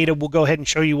us your data. We'll go ahead and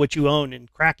show you what you own in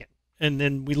Kraken. And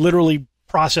then we literally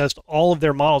processed all of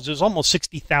their models. It was almost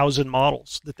 60,000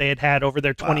 models that they had over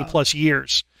their 20 plus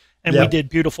years. And we did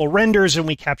beautiful renders, and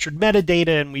we captured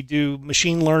metadata, and we do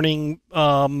machine learning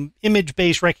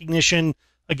image-based recognition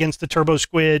against the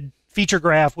TurboSquid feature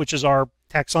graph, which is our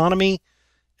taxonomy,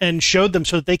 and showed them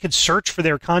so that they could search for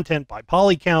their content by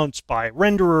poly counts, by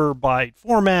renderer, by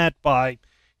format, by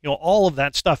all of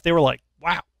that stuff. They were like,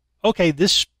 wow, okay,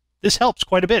 this helps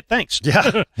quite a bit. Thanks.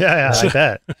 Yeah,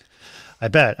 I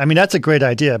bet. I mean, that's a great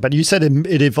idea, but you said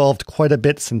it evolved quite a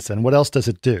bit since then. What else does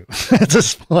it do at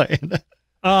this point?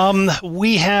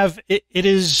 We have, it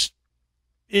has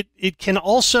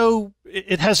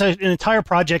an entire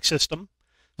project system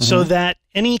so that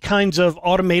any kinds of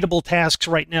automatable tasks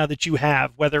right now that you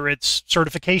have, whether it's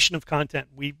certification of content,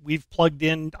 we've plugged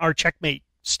in our Checkmate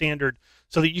standard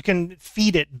so that you can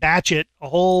feed it, batch it, a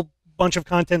whole bunch of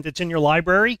content that's in your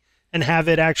library and have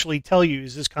it actually tell you,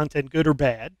 is this content good or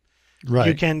bad? Right.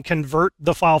 You can convert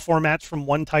the file formats from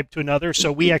one type to another.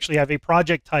 So we actually have a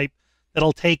project type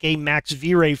that'll take a max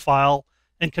V-Ray file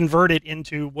and convert it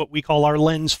into what we call our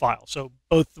lens file. So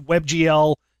both the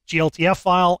WebGL GLTF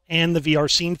file and the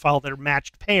VRscene file that are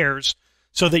matched pairs,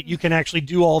 so that you can actually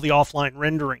do all the offline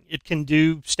rendering. It can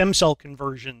do stem cell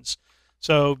conversions.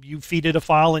 So you feed it a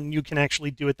file and you can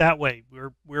actually do it that way.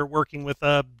 We're working with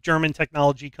a German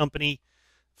technology company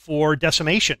for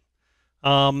decimation,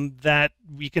 that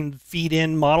we can feed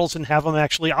in models and have them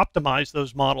actually optimize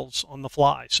those models on the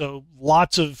fly. So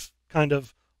lots of kind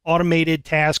of automated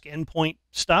task endpoint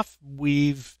stuff.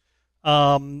 We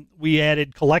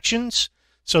added collections,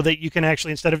 so that you can actually,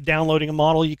 instead of downloading a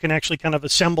model, you can actually kind of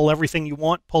assemble everything you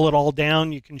want, pull it all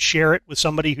down. You can share it with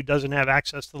somebody who doesn't have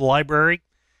access to the library.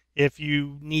 If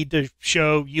you need to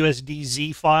show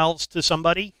USDZ files to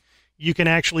somebody, you can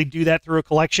actually do that through a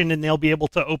collection, and they'll be able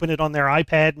to open it on their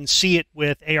iPad and see it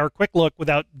with AR Quick Look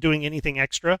without doing anything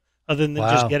extra other than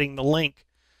just getting the link.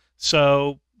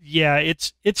 So yeah,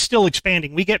 it's still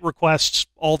expanding. We get requests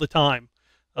all the time.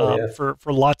 For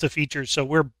lots of features, so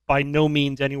we're by no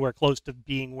means anywhere close to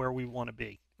being where we want to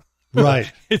be.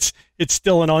 Right. It's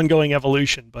still an ongoing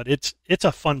evolution, but it's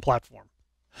a fun platform.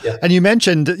 Yeah. And you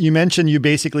mentioned you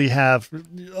basically have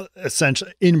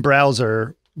essentially in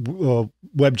browser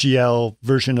WebGL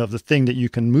version of the thing that you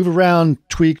can move around,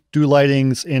 tweak, do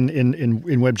lightings in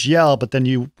WebGL, but then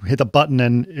you hit a button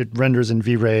and it renders in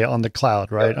V-Ray on the cloud,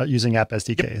 right? Using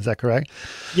AppSDK. Yep. Is that correct?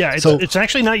 Yeah, it's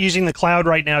actually not using the cloud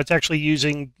right now. It's actually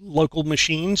using local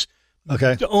machines.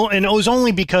 Okay. And it was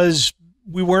only because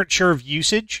we weren't sure of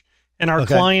usage, and our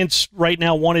clients right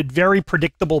now wanted very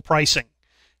predictable pricing,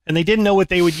 and they didn't know what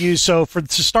they would use. So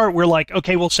to start, we're like,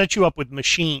 okay, we'll set you up with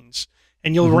machines,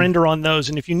 and you'll render on those.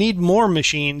 And if you need more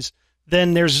machines,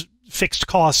 then there's fixed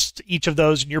costs to each of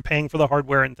those, and you're paying for the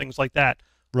hardware and things like that.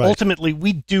 Right. Ultimately,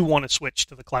 we do want to switch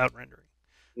to the cloud rendering.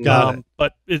 Got it.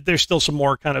 But there's still some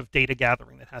more kind of data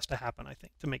gathering that has to happen, I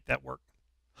think, to make that work.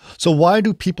 So why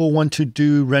do people want to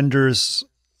do renders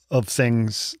of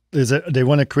things? Is it they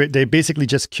want to create? They basically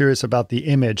just curious about the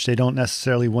image. They don't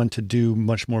necessarily want to do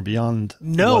much more beyond.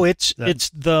 No, it's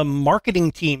the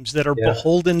marketing teams that are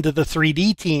beholden to the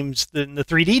 3D teams. The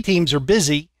 3D teams are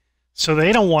busy, so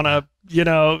they don't want to.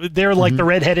 They're like the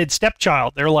redheaded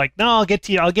stepchild. They're like, no, I'll get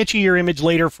you your image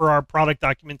later for our product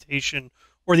documentation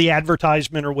or the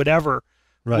advertisement or whatever.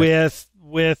 Right.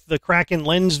 With the Kraken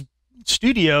Lens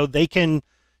Studio, they can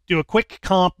do a quick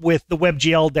comp with the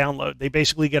WebGL download. They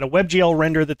basically get a WebGL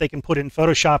render that they can put in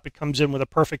Photoshop. It comes in with a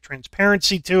perfect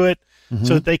transparency to it,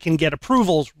 so that they can get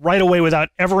approvals right away without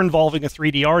ever involving a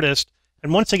 3D artist.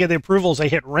 And once they get the approvals, they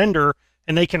hit render,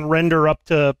 and they can render up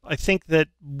to, I think that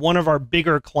one of our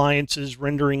bigger clients is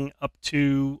rendering up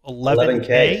to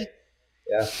 11K.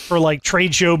 Yeah. For like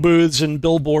trade show booths and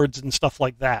billboards and stuff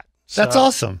like that. So, that's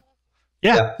awesome.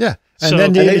 Yeah. Yeah. And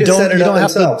then you don't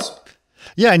have to.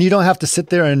 Yeah, and you don't have to sit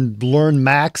there and learn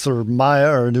Max or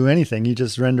Maya or do anything. You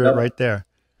just render it right there.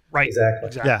 Right. Exactly.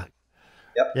 Yeah.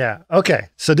 Yep. Yeah. Okay.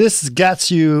 So this gets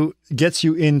you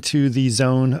into the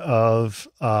zone of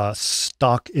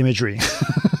stock imagery.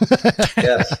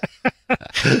 Yes.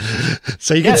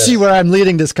 So you can see where I'm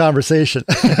leading this conversation.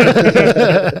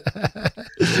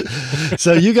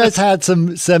 So you guys had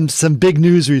some big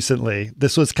news recently.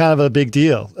 This was kind of a big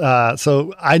deal.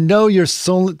 So I know you're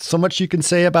so much you can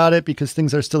say about it because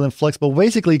things are still in flux, but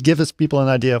basically give us people an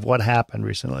idea of what happened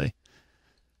recently.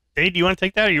 Dade, do you want to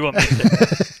take that or you want me to take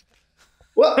it?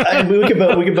 Well,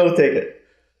 we can both take it.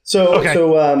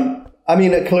 So I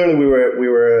mean, clearly we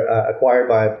were acquired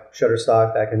by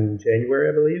Shutterstock back in January,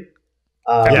 I believe.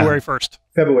 February 1st.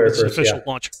 February 1st. Official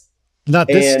launch. Not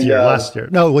this year, last year.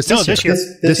 No, it was this year.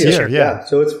 This year. Yeah.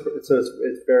 So it's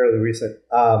fairly recent.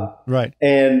 Right.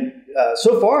 And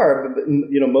so far,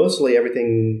 mostly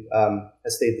everything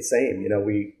has stayed the same.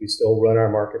 We still run our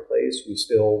marketplace. We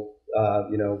still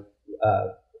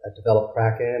develop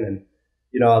Kraken, and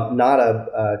not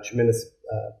a tremendous,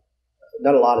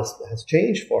 not a lot has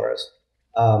changed for us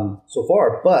so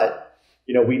far. But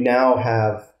we now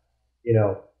have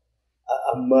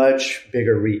a much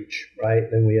bigger reach, right,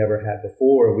 than we ever had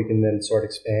before. We can then start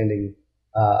expanding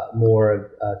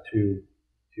more to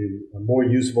more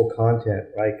usable content,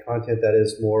 right? Content that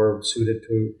is more suited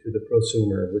to the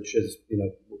prosumer, which is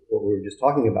what we were just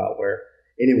talking about, where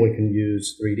anyone can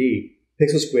use 3D.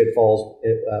 PixelSquid falls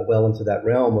well into that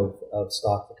realm of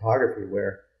stock photography,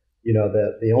 where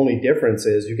the only difference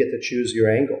is you get to choose your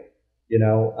angle,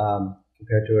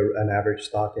 compared to an average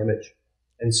stock image,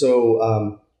 and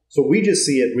so. So we just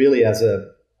see it really as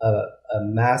a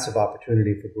massive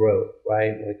opportunity for growth,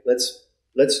 right? Like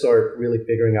let's start really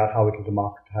figuring out how we can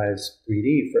democratize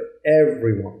 3D for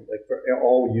everyone, like for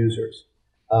all users.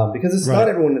 because it's not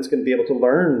everyone that's going to be able to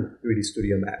learn 3D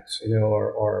Studio Max,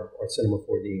 or Cinema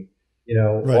 4D,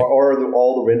 or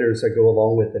all the renders that go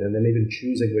along with it, and then even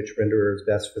choosing which renderer is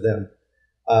best for them.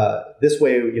 This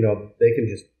way, they can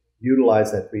just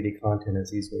utilize that 3D content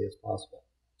as easily as possible.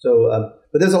 So,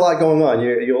 but there's a lot going on.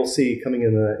 You'll see coming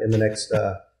in the next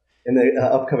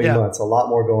upcoming months, a lot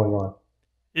more going on.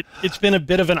 It's been a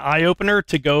bit of an eye opener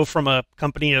to go from a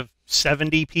company of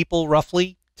 70 people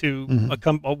roughly to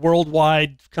a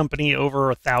worldwide company over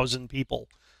 1,000 people.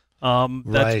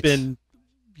 That's been,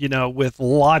 with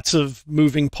lots of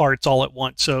moving parts all at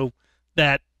once. So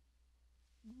that,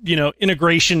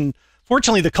 integration.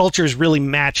 Fortunately, the culture is really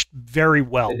matched very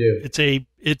well. They do.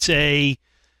 It's a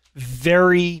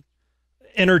very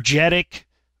energetic,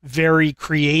 very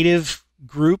creative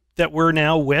group that we're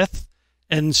now with.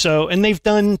 And they've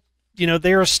done,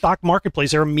 they're a stock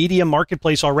marketplace. They're a media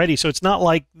marketplace already. So it's not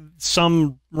like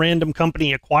some random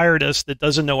company acquired us that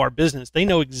doesn't know our business. They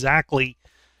know exactly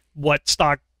what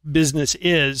stock business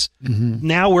is.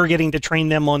 Now we're getting to train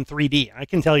them on 3D. I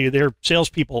can tell you their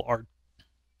salespeople are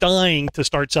dying to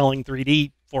start selling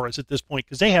 3D for us at this point,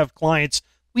 because they have clients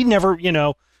we never,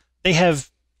 they have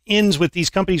ins with these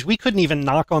companies. We couldn't even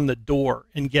knock on the door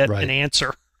and get an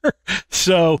answer.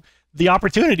 So the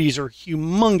opportunities are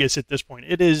humongous at this point.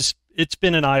 It's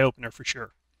been an eye opener for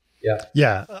sure.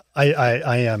 Yeah.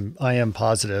 I am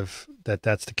positive that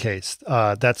that's the case.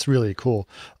 That's really cool.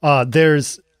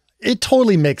 It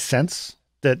totally makes sense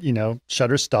that,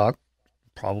 Shutterstock,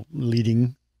 probably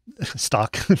leading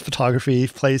stock photography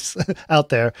place out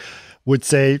there, would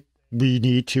say we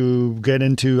need to get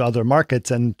into other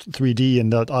markets and 3D,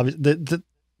 and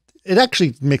it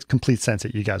actually makes complete sense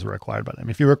that you guys were acquired by them.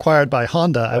 If you were acquired by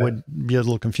Honda, I would be a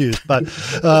little confused, but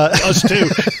us too.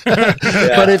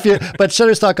 But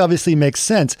Shutterstock obviously makes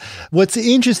sense. What's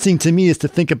interesting to me is to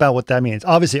think about what that means.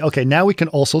 Obviously, okay, now we can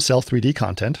also sell 3D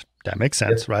content. That makes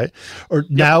sense, right? Or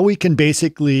now we can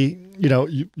basically,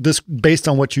 this based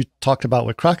on what you talked about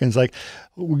with Kraken's, like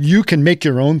you can make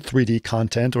your own 3D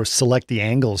content or select the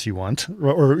angles you want,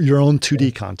 or your own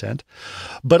 2D content.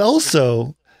 But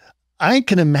also, I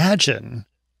can imagine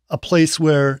a place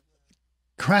where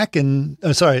Shutterstock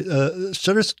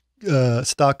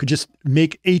could just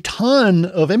make a ton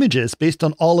of images based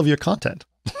on all of your content.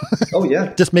 Oh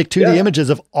yeah. Just make 2D images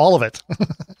of all of it.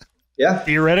 Yeah.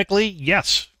 Theoretically,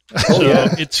 yes.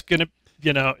 It's going to,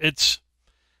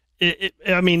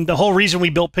 I mean, the whole reason we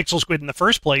built PixelSquid in the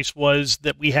first place was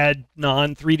that we had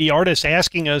non-3D artists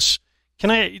asking us,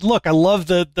 I love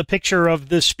the picture of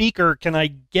this speaker. Can I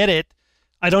get it?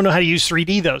 I don't know how to use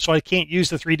 3D though, so I can't use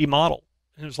the 3D model.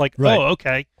 And it was like, oh,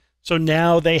 okay. So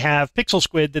now they have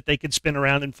PixelSquid that they could spin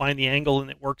around and find the angle,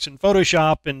 and it works in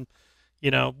Photoshop. And,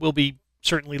 we'll be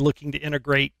certainly looking to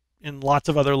integrate in lots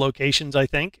of other locations, I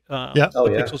think,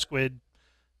 PixelSquid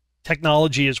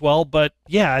technology as well. But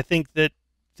yeah, I think that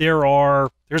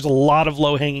there's a lot of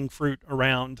low-hanging fruit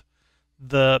around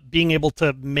the being able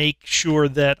to make sure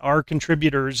that our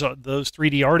contributors, those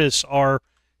 3D artists, are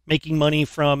making money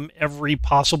from every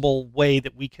possible way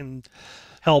that we can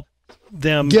help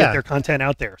them get their content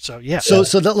out there. So let's go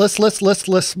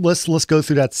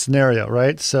through that scenario,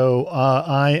 right? So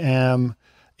I am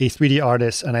a 3D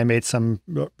artist, and I made some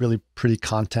really pretty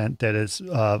content that is,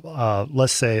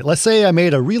 let's say I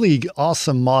made a really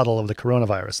awesome model of the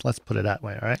coronavirus. Let's put it that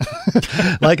way, right?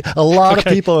 Like a lot of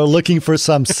people are looking for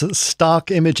some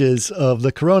stock images of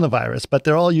the coronavirus, but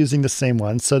they're all using the same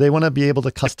one. So they want to be able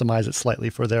to customize it slightly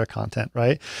for their content,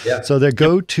 right? Yeah. So they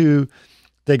go to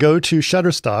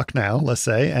Shutterstock now, let's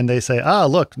say, and they say,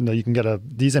 look, you can get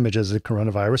these images of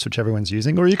coronavirus, which everyone's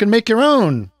using, or you can make your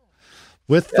own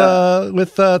with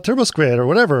TurboSquid or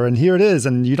whatever, and here it is,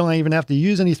 and you don't even have to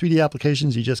use any 3D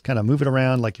applications. You just kind of move it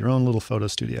around like your own little photo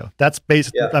studio. That's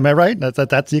based. Am I right? That's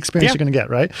the experience you're going to get,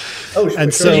 right? Oh, sure.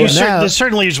 And so now, this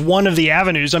certainly is one of the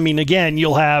avenues. I mean, again,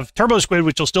 you'll have TurboSquid,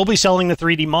 which will still be selling the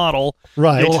 3D model.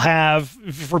 Right. You'll have,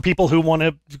 for people who want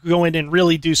to go in and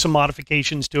really do some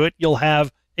modifications to it, you'll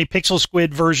have a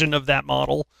PixelSquid version of that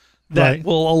model that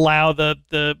will allow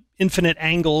the infinite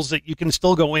angles that you can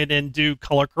still go in and do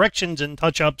color corrections and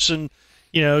touch-ups and,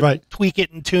 tweak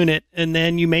it and tune it. And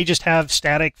then you may just have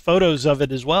static photos of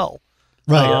it as well,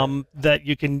 that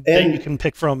you can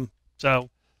pick from. So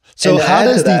how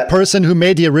does the person who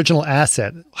made the original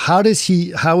asset, how is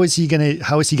he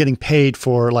getting paid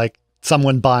for like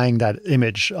someone buying that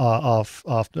image off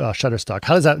Shutterstock?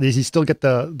 How does he still get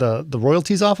the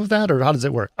royalties off of that, or how does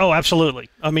it work? Oh, absolutely.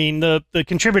 I mean, the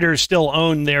contributors still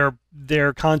own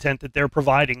their content that they're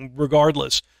providing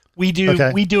regardless. We do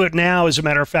it now, as a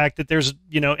matter of fact, that there's,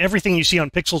 everything you see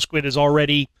on PixelSquid is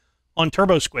already on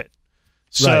TurboSquid.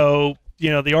 So,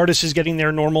 the artist is getting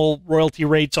their normal royalty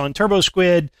rates on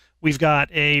TurboSquid. We've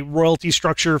got a royalty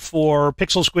structure for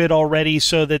PixelSquid already,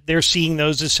 so that they're seeing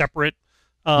those as separate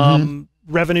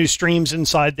revenue streams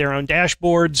inside their own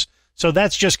dashboards. So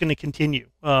that's just going to continue.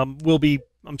 We'll be,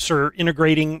 I'm sure,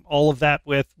 integrating all of that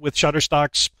with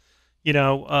Shutterstock's,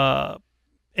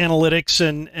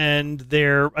 analytics and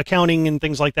their accounting and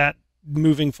things like that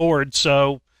moving forward.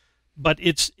 So, but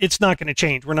it's not going to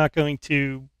change. We're not going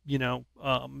to,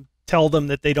 tell them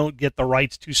that they don't get the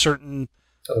rights to certain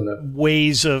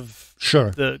ways of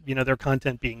their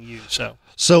content being used.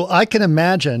 So I can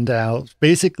imagine now,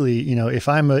 basically, if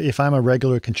I'm a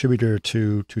regular contributor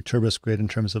to TurboSquid in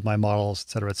terms of my models,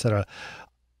 et cetera,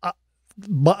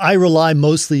 I rely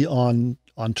mostly on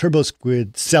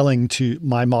TurboSquid selling to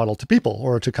my model to people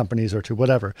or to companies or to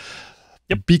whatever.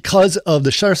 Yep. Because of the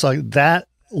Shutterstock, that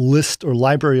list or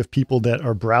library of people that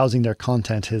are browsing their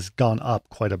content has gone up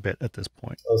quite a bit at this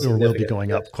point. Or will be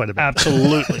going up quite a bit.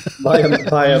 Absolutely. by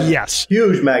a yes.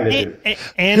 huge magnitude.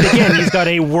 And again, you've got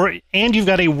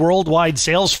a worldwide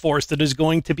sales force that is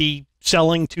going to be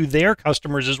selling to their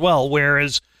customers as well.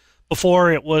 Whereas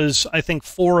before it was, I think,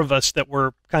 4 of us that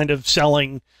were kind of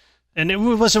selling, and it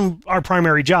wasn't our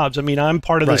primary jobs. I mean, I'm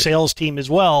part of the sales team as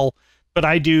well. But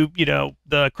I do,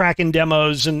 the Kraken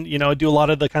demos and, I do a lot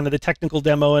of the kind of the technical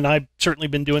demo. And I've certainly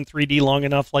been doing 3D long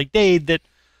enough like Dade that,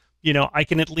 I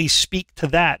can at least speak to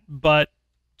that. But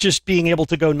just being able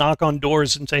to go knock on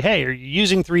doors and say, hey, are you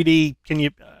using 3D?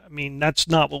 That's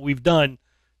not what we've done.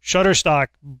 Shutterstock,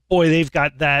 boy, they've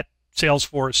got that sales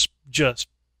force just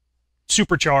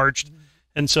supercharged.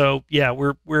 And so, yeah,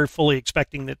 we're fully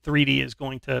expecting that 3D is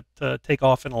going to take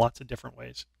off in lots of different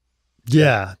ways.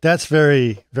 Yeah, that's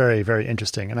very, very, very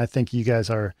interesting. And I think you guys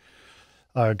are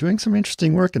doing some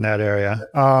interesting work in that area.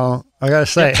 I got to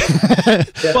say.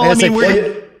 Well,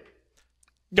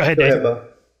 go ahead, Dave. Oh,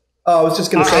 I was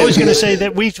just going to say. I was going to say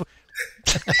that we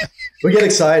get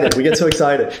excited. We get so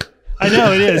excited. I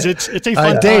know it is. It's a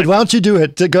fun Dade, time. why don't you do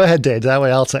it? Go ahead, Dade. That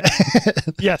way I'll say.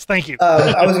 Yes, thank you.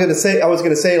 I was going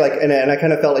to say, like, and I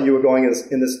kind of felt like you were going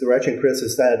in this direction, Chris,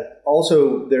 is that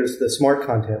also there's the smart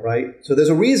content, right? So there's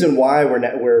a reason why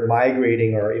we're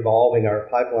migrating or evolving our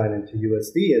pipeline into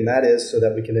USD, and that is so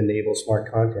that we can enable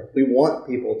smart content. We want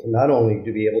people to not only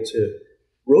to be able to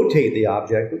rotate the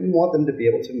object, but we want them to be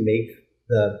able to make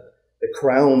the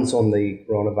crowns on the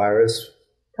coronavirus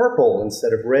purple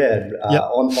instead of red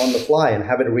on the fly, and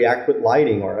have it react with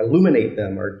lighting or illuminate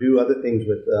them or do other things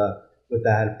with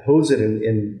that, pose it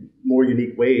in more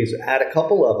unique ways, add a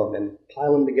couple of them and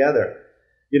pile them together.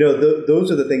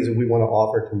 Those are the things that we want to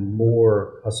offer to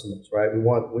more customers, right? We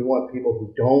want people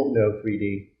who don't know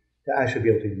 3D to actually be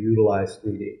able to utilize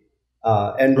 3D.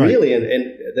 Really, and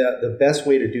the best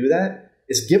way to do that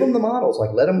is give them the models.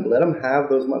 Like let them have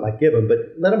those, not give them, but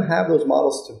let them have those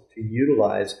models to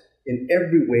utilize in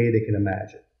every way they can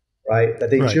imagine, right? That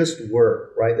they just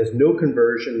work, right? There's no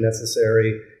conversion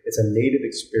necessary. It's a native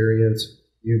experience.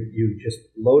 You just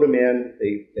load them in.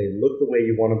 They look the way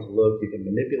you want them to look. You can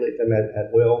manipulate them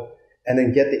at will, and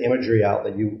then get the imagery out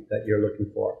that you're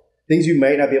looking for. Things you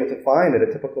might not be able to find at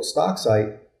a typical stock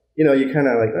site. You kind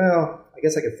of like, well, I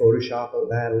guess I could Photoshop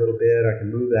that a little bit. I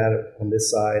can move that on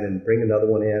this side and bring another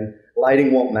one in.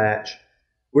 Lighting won't match.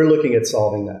 We're looking at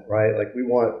solving that, right? Like we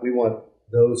want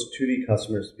those 2D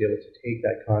customers to be able to take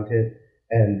that content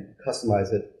and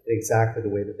customize it exactly the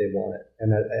way that they want it.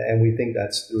 And we think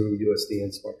that's through USD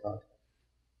and smart content.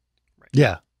 Right.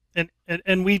 Yeah.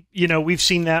 And we've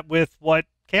seen that with what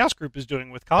Chaos Group is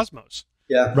doing with Cosmos.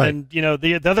 Yeah. Right. And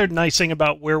the other nice thing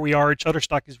about where we are at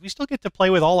Shutterstock is we still get to play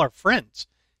with all our friends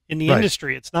in the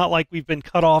industry. It's not like we've been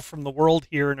cut off from the world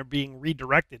here and are being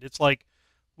redirected. It's like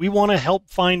we want to help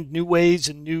find new ways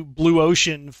and new blue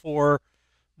ocean for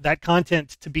that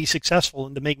content to be successful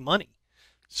and to make money.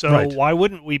 So why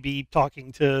wouldn't we be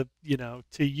talking to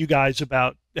you guys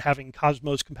about having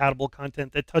Cosmos compatible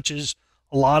content that touches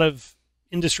a lot of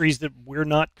industries that we're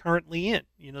not currently in?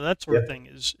 That sort of thing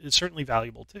is certainly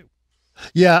valuable too.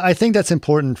 Yeah, I think that's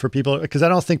important for people, because I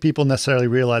don't think people necessarily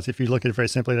realize, if you look at it very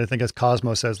simply, they think as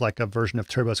Cosmos as like a version of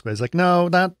TurboSquid. It's like, no,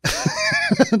 not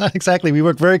exactly. We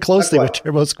work very closely with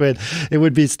TurboSquid. It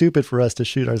would be stupid for us to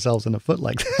shoot ourselves in the foot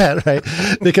like that, right?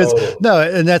 Because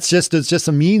and it's just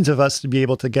a means of us to be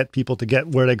able to get people to get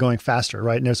where they're going faster,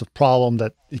 right? And there's a problem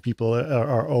that people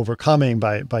are overcoming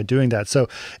by doing that. So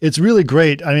it's really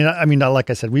great. I mean, like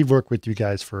I said, we've worked with you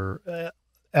guys for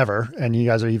ever. And you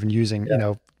guys are even using, you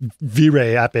know,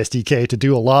 V-Ray AppSDK to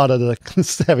do a lot of the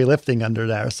heavy lifting under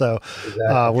there. So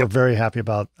we're very happy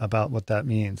about what that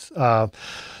means.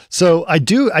 So I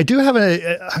do have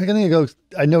I'm going to go,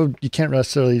 I know you can't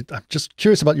necessarily, I'm just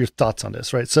curious about your thoughts on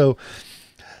this, right? So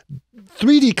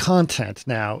 3D content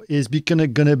now is going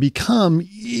to become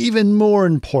even more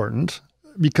important,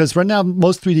 because right now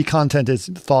most 3D content is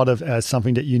thought of as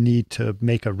something that you need to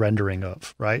make a rendering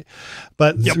of, right?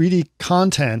 But 3D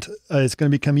content is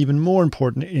going to become even more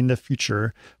important in the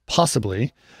future,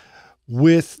 possibly,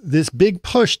 with this big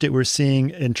push that we're seeing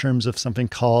in terms of something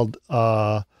called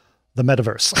the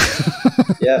metaverse.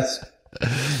 Yes.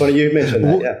 Funny you mentioned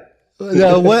that, yeah.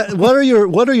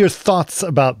 What are your thoughts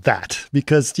about that?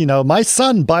 Because, you know, my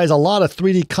son buys a lot of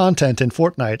 3D content in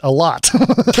Fortnite, a lot.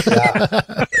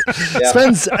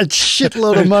 Spends a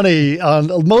shitload of money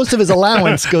on, most of his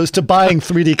allowance goes to buying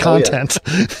 3D content.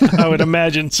 I would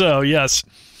imagine so. Yes.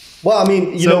 Well, I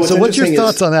mean, so what's your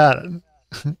thoughts on that?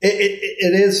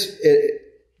 It is,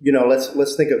 you know,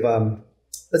 let's think of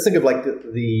like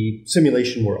the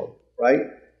simulation world, right?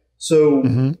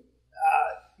 So,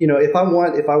 you know, if I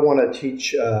want to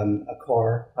teach a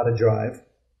car how to drive,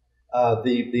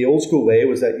 the old school way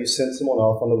was that you sent someone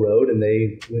off on the road and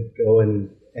they would go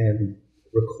and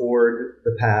record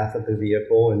the path of the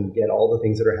vehicle and get all the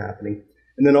things that are happening.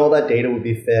 And then all that data would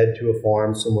be fed to a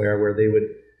farm somewhere where they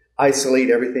would isolate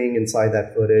everything inside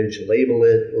that footage, label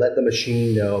it, let the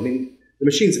machine know. I mean, the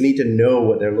machines need to know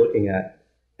what they're looking at.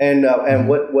 And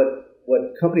what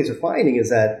companies are finding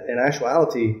is that in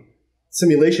actuality,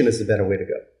 simulation is the better way to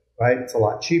go. Right? It's a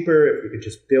lot cheaper if you could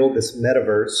just build this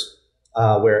metaverse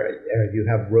where you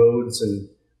have roads and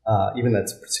even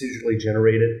that's procedurally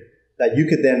generated, that you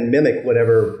could then mimic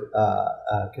whatever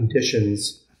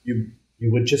conditions you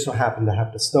would just so happen to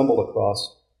have to stumble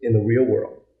across in the real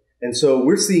world. And so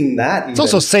we're seeing that. It's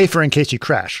also safer in case you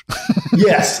crash.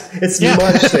 Yes, it's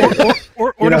much safer.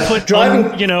 Or to put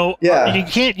driving, you know,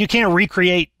 you can't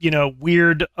recreate, you know,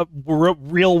 weird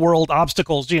real world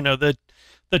obstacles. You know,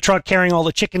 the truck carrying all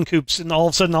the chicken coops, and all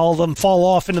of a sudden all of them fall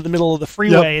off into the middle of the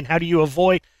freeway. And how do you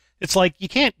avoid? It's like you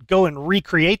can't go and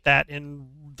recreate that in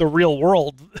the real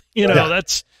world. You know,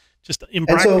 that's just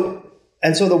impractical.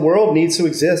 And so the world needs to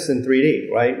exist in 3D,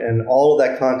 right? And all of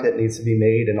that content needs to be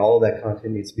made, and all of that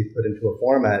content needs to be put into a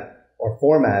format or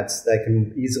formats that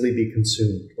can easily be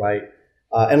consumed, right?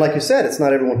 And like you said, it's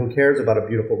not everyone who cares about a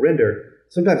beautiful render.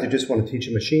 Sometimes you just want to teach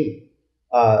a machine.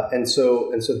 And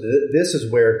so this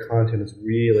is where content is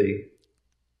really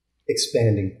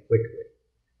expanding quickly.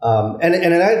 And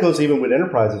that goes even with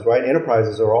enterprises, right?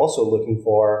 Enterprises are also looking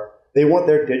they want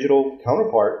their digital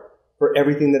counterpart for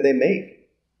everything that they make.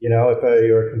 You know, if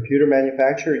you're a computer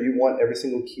manufacturer, you want every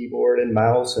single keyboard and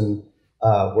mouse and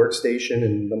workstation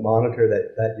and the monitor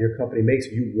that your company makes.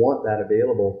 You want that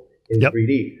available in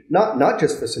 3D, not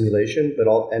just for simulation,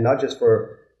 and not just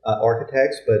for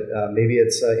architects, but maybe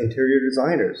it's interior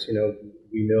designers. You know,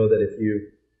 we know that if you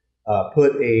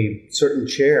put a certain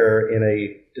chair in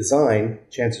a design,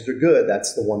 chances are good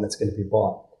that's the one that's going to be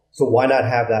bought. So why not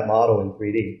have that model in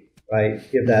 3D,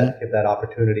 right? Give that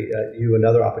opportunity, you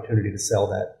another opportunity to sell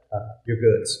that your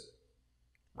goods.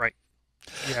 Right.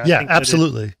 Yeah,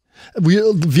 absolutely.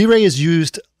 V-Ray is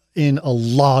used in a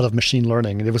lot of machine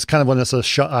learning. It was kind of one of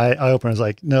those eye openers,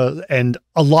 like, no, and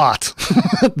a lot.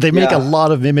 They make a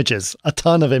lot of images, a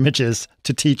ton of images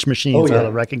to teach machines how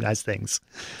to recognize things.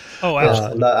 Oh,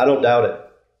 absolutely. I don't doubt it.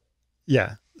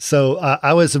 Yeah. So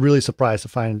I was really surprised to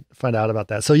find out about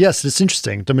that. So yes, it's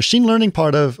interesting. The machine learning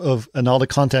part of and all the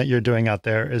content you're doing out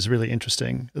there is really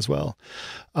interesting as well.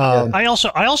 I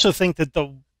also think that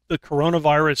the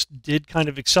coronavirus did kind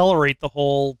of accelerate the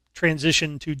whole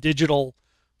transition to digital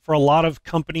for a lot of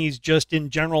companies just in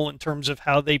general in terms of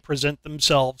how they present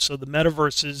themselves. So the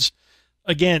metaverse is,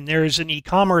 again, there's an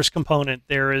e-commerce component.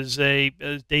 There is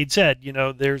as Dade said, you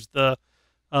know, there's the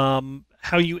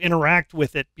how you interact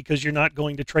with it, because you're not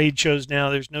going to trade shows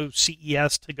now. There's no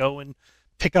CES to go and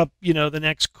pick up, you know, the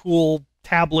next cool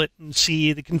tablet and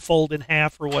see that can fold in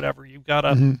half or whatever. You've got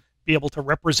to be able to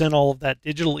represent all of that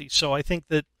digitally. So I think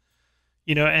that,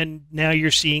 you know, and now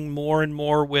you're seeing more and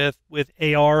more with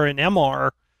AR and MR,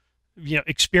 you know,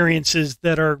 experiences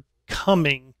that are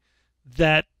coming,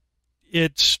 that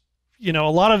it's, you know, a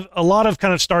lot of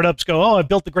kind of startups go, oh, I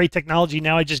built the great technology,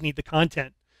 now I just need the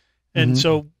content. And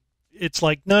so it's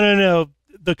like, no.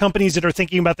 The companies that are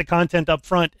thinking about the content up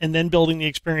front and then building the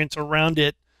experience around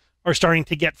it are starting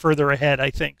to get further ahead,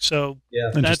 I think. So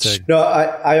interesting. No,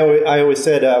 I always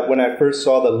said when I first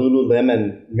saw the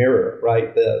Lululemon mirror,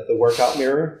 right, the workout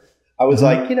mirror, I was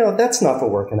like, you know, that's not for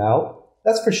working out.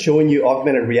 that's for showing you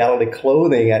augmented reality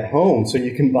clothing at home so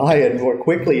you can buy it more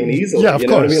quickly and easily. Yeah, of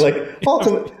course. What I mean?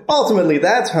 Like ultimately,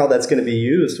 that's how that's going to be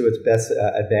used to its best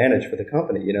advantage for the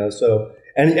company, So,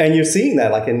 and you're seeing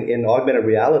that like in augmented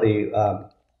reality,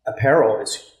 apparel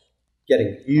is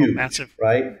getting huge, massive.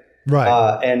 Right?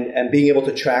 Right. And being able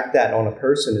to track that on a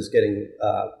person is getting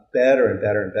better and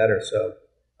better and better. So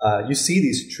you see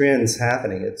these trends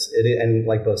happening. And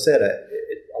like Beau said,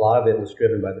 a lot of it was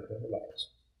driven by the coronavirus.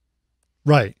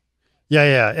 Right.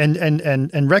 Yeah.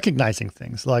 And recognizing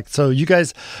things like, so you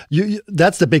guys,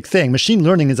 that's the big thing. Machine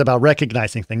learning is about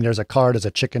recognizing things. There's a car, there's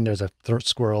a chicken, there's a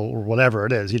squirrel or whatever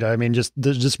it is, I mean, just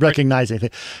recognizing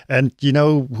things. And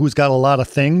who's got a lot of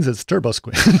things? It's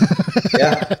TurboSquid.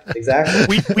 Yeah,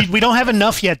 exactly. We don't have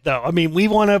enough yet though. I mean, we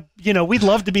want to, we'd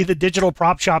love to be the digital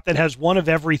prop shop that has one of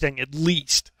everything at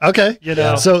least. Okay.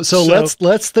 So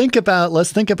let's think about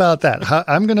that.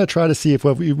 I'm going to try to see if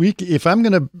I'm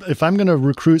going to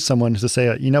recruit someone to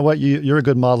say, you know what, you're a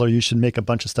good modeler, you should make a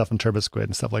bunch of stuff in TurboSquid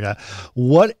and stuff like that.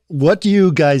 What do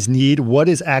you guys need? What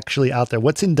is actually out there?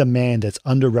 What's in demand that's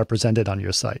underrepresented on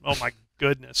your site? Oh my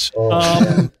goodness.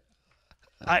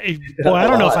 I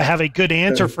don't know if I have a good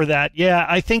answer for that. Yeah,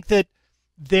 I think that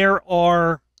there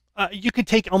are, you could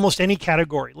take almost any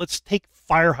category. Let's take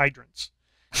fire hydrants.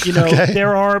 Okay.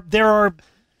 there are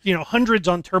hundreds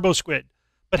on TurboSquid,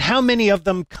 but how many of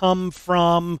them come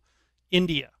from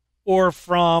India or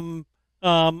from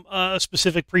a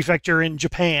specific prefecture in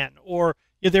Japan? Or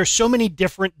there's so many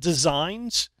different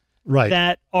designs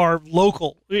that are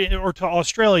local, or to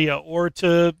Australia, or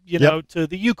to to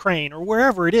the Ukraine, or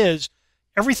wherever it is.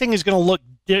 Everything is going to look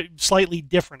slightly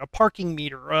different. A parking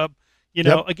meter,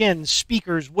 again,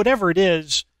 speakers, whatever it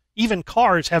is. Even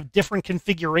cars have different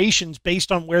configurations based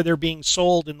on where they're being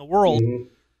sold in the world. Mm-hmm.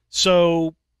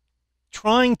 So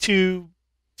trying to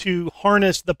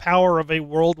harness the power of a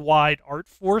worldwide art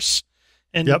force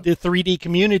and the 3D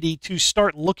community to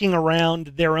start looking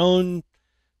around their own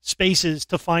spaces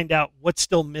to find out what's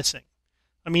still missing.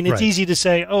 I mean, it's easy to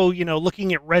say,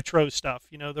 looking at retro stuff,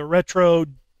 the retro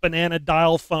banana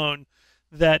dial phone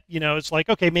that, it's like,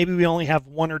 okay, maybe we only have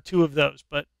one or two of those,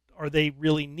 but are they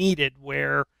really needed?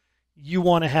 Where you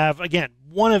want to have, again,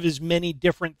 one of as many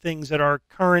different things that are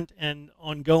current and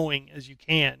ongoing as you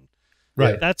can.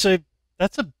 Right. That's a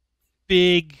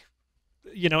big,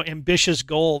 ambitious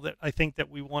goal that I think that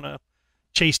we want to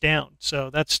chase down. So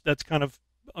that's kind of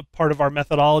a part of our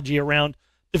methodology around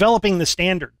developing the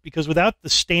standard, because without the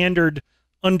standard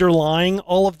underlying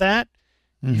all of that,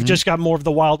 you've just got more of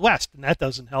the Wild West, and that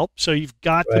doesn't help. So you've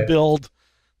got to build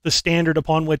the standard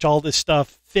upon which all this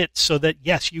stuff fits, so that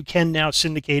yes, you can now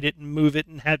syndicate it and move it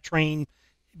and have train,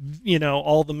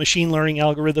 all the machine learning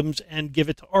algorithms and give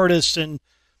it to artists and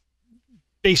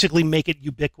basically make it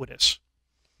ubiquitous.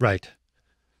 Right.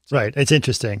 It's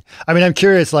interesting. I mean, I'm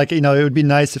curious, it would be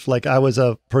nice if I was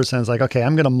a person who's like, okay,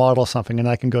 I'm going to model something and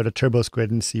I can go to TurboSquid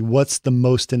and see what's the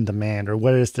most in demand, or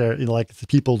what is there,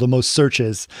 the most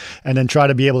searches, and then try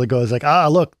to be able to go,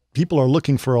 look, people are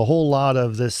looking for a whole lot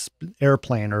of this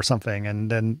airplane or something, and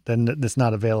then it's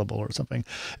not available or something.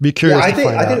 I'd be curious to find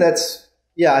out. I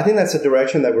think that's the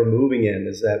direction that we're moving in,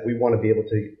 is that we want to be able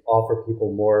to offer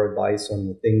people more advice on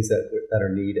the things that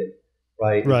are needed.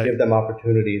 Right. Give them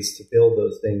opportunities to build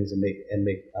those things and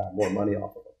make more money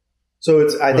off of them. So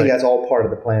I think that's all part of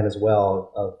the plan as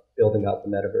well, of building out the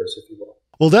metaverse, if you will.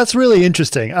 Well, that's really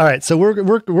interesting. All right, so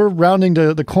we're rounding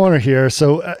the corner here.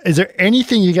 So, is there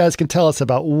anything you guys can tell us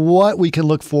about what we can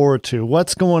look forward to?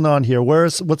 What's going on here?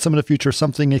 What's some of the future?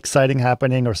 Something exciting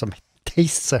happening, or some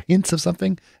tastes or hints of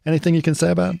something? Anything you can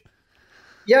say about?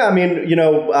 Yeah, I mean,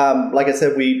 like I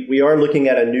said, we are looking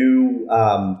at a new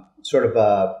sort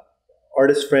of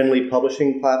artist-friendly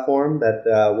publishing platform that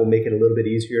will make it a little bit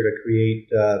easier to create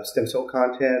stem cell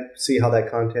content, see how that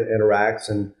content interacts,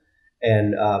 and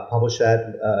publish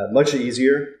that much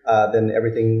easier than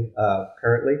everything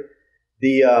currently.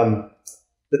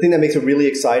 The thing that makes it really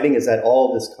exciting is that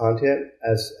all of this content,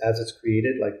 as it's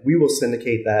created, we will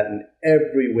syndicate that in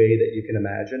every way that you can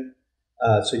imagine.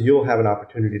 So you'll have an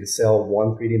opportunity to sell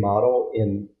one 3D model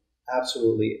in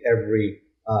absolutely every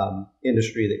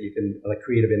industry that you can,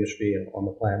 creative industry on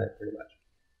the planet, pretty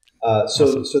much.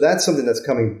 So that's something that's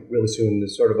coming really soon.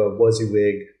 Is sort of a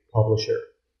WYSIWYG publisher,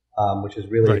 which is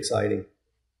really exciting.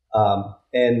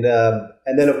 And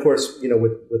then of course,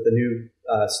 with the new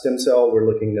stem cell, we're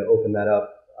looking to open that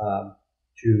up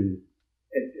to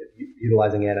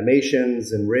utilizing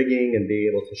animations and rigging, and be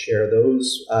able to share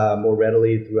those more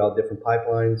readily throughout different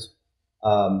pipelines.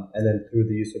 And then through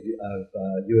the use of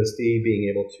USD, being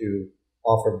able to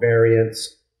offer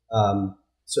variants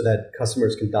so that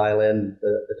customers can dial in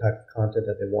the type of content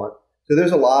that they want. So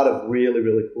there's a lot of really,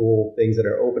 really cool things that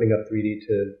are opening up 3D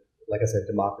to, like I said,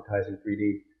 democratizing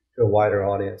 3D to a wider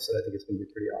audience. So I think it's going to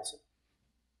be pretty awesome.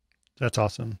 That's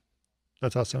awesome.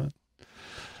 That's awesome.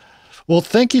 Well,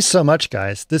 thank you so much,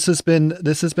 guys. This has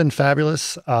been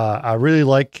fabulous. I really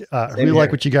like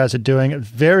like what you guys are doing.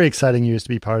 Very exciting news to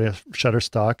be part of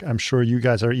Shutterstock. I'm sure you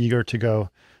guys are eager to go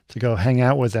hang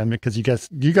out with them because you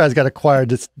guys got acquired.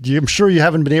 This, I'm sure you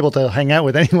haven't been able to hang out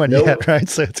with anyone yet, right?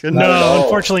 So it's good. No,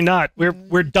 unfortunately not.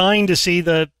 We're dying to see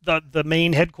the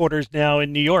main headquarters now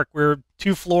in New York. We're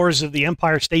 2 floors of the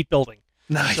Empire State Building.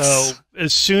 Nice. So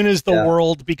as soon as the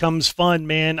world becomes fun,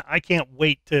 man, I can't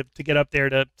wait to get up there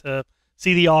to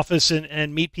see the office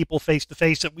and meet people face to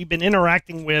face that we've been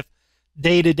interacting with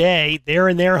day to day. They're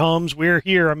in their homes. We're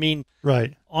here. I mean,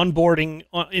 right. Onboarding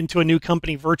into a new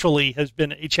company virtually has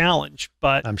been a challenge,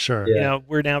 but I'm sure, you know,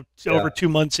 we're now over 2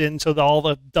 months in, so all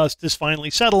the dust is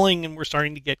finally settling and we're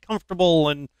starting to get comfortable,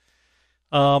 and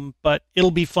but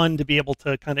it'll be fun to be able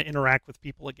to kind of interact with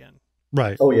people again.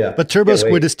 Right. Oh yeah. But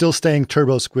TurboSquid is still staying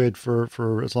TurboSquid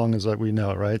for as long as we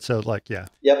know, right? So like, yeah.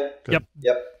 Yep. Good.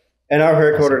 Yep. And our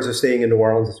headquarters are staying in New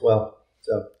Orleans as well.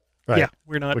 So. Right. Yeah,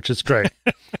 we're not, which is great.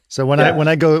 So when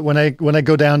I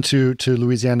go down to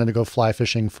Louisiana to go fly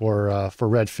fishing for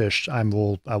redfish,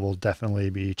 I will definitely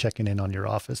be checking in on your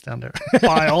office down there.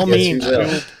 By all means,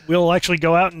 we'll actually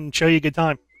go out and show you a good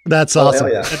time. That's awesome.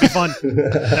 Yeah. That'd be fun.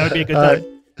 That would be a good time.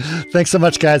 Right. Thanks so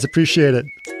much, guys. Appreciate it.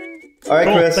 All right,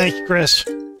 cool. Chris. Thank you, Chris.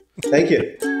 Thank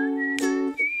you.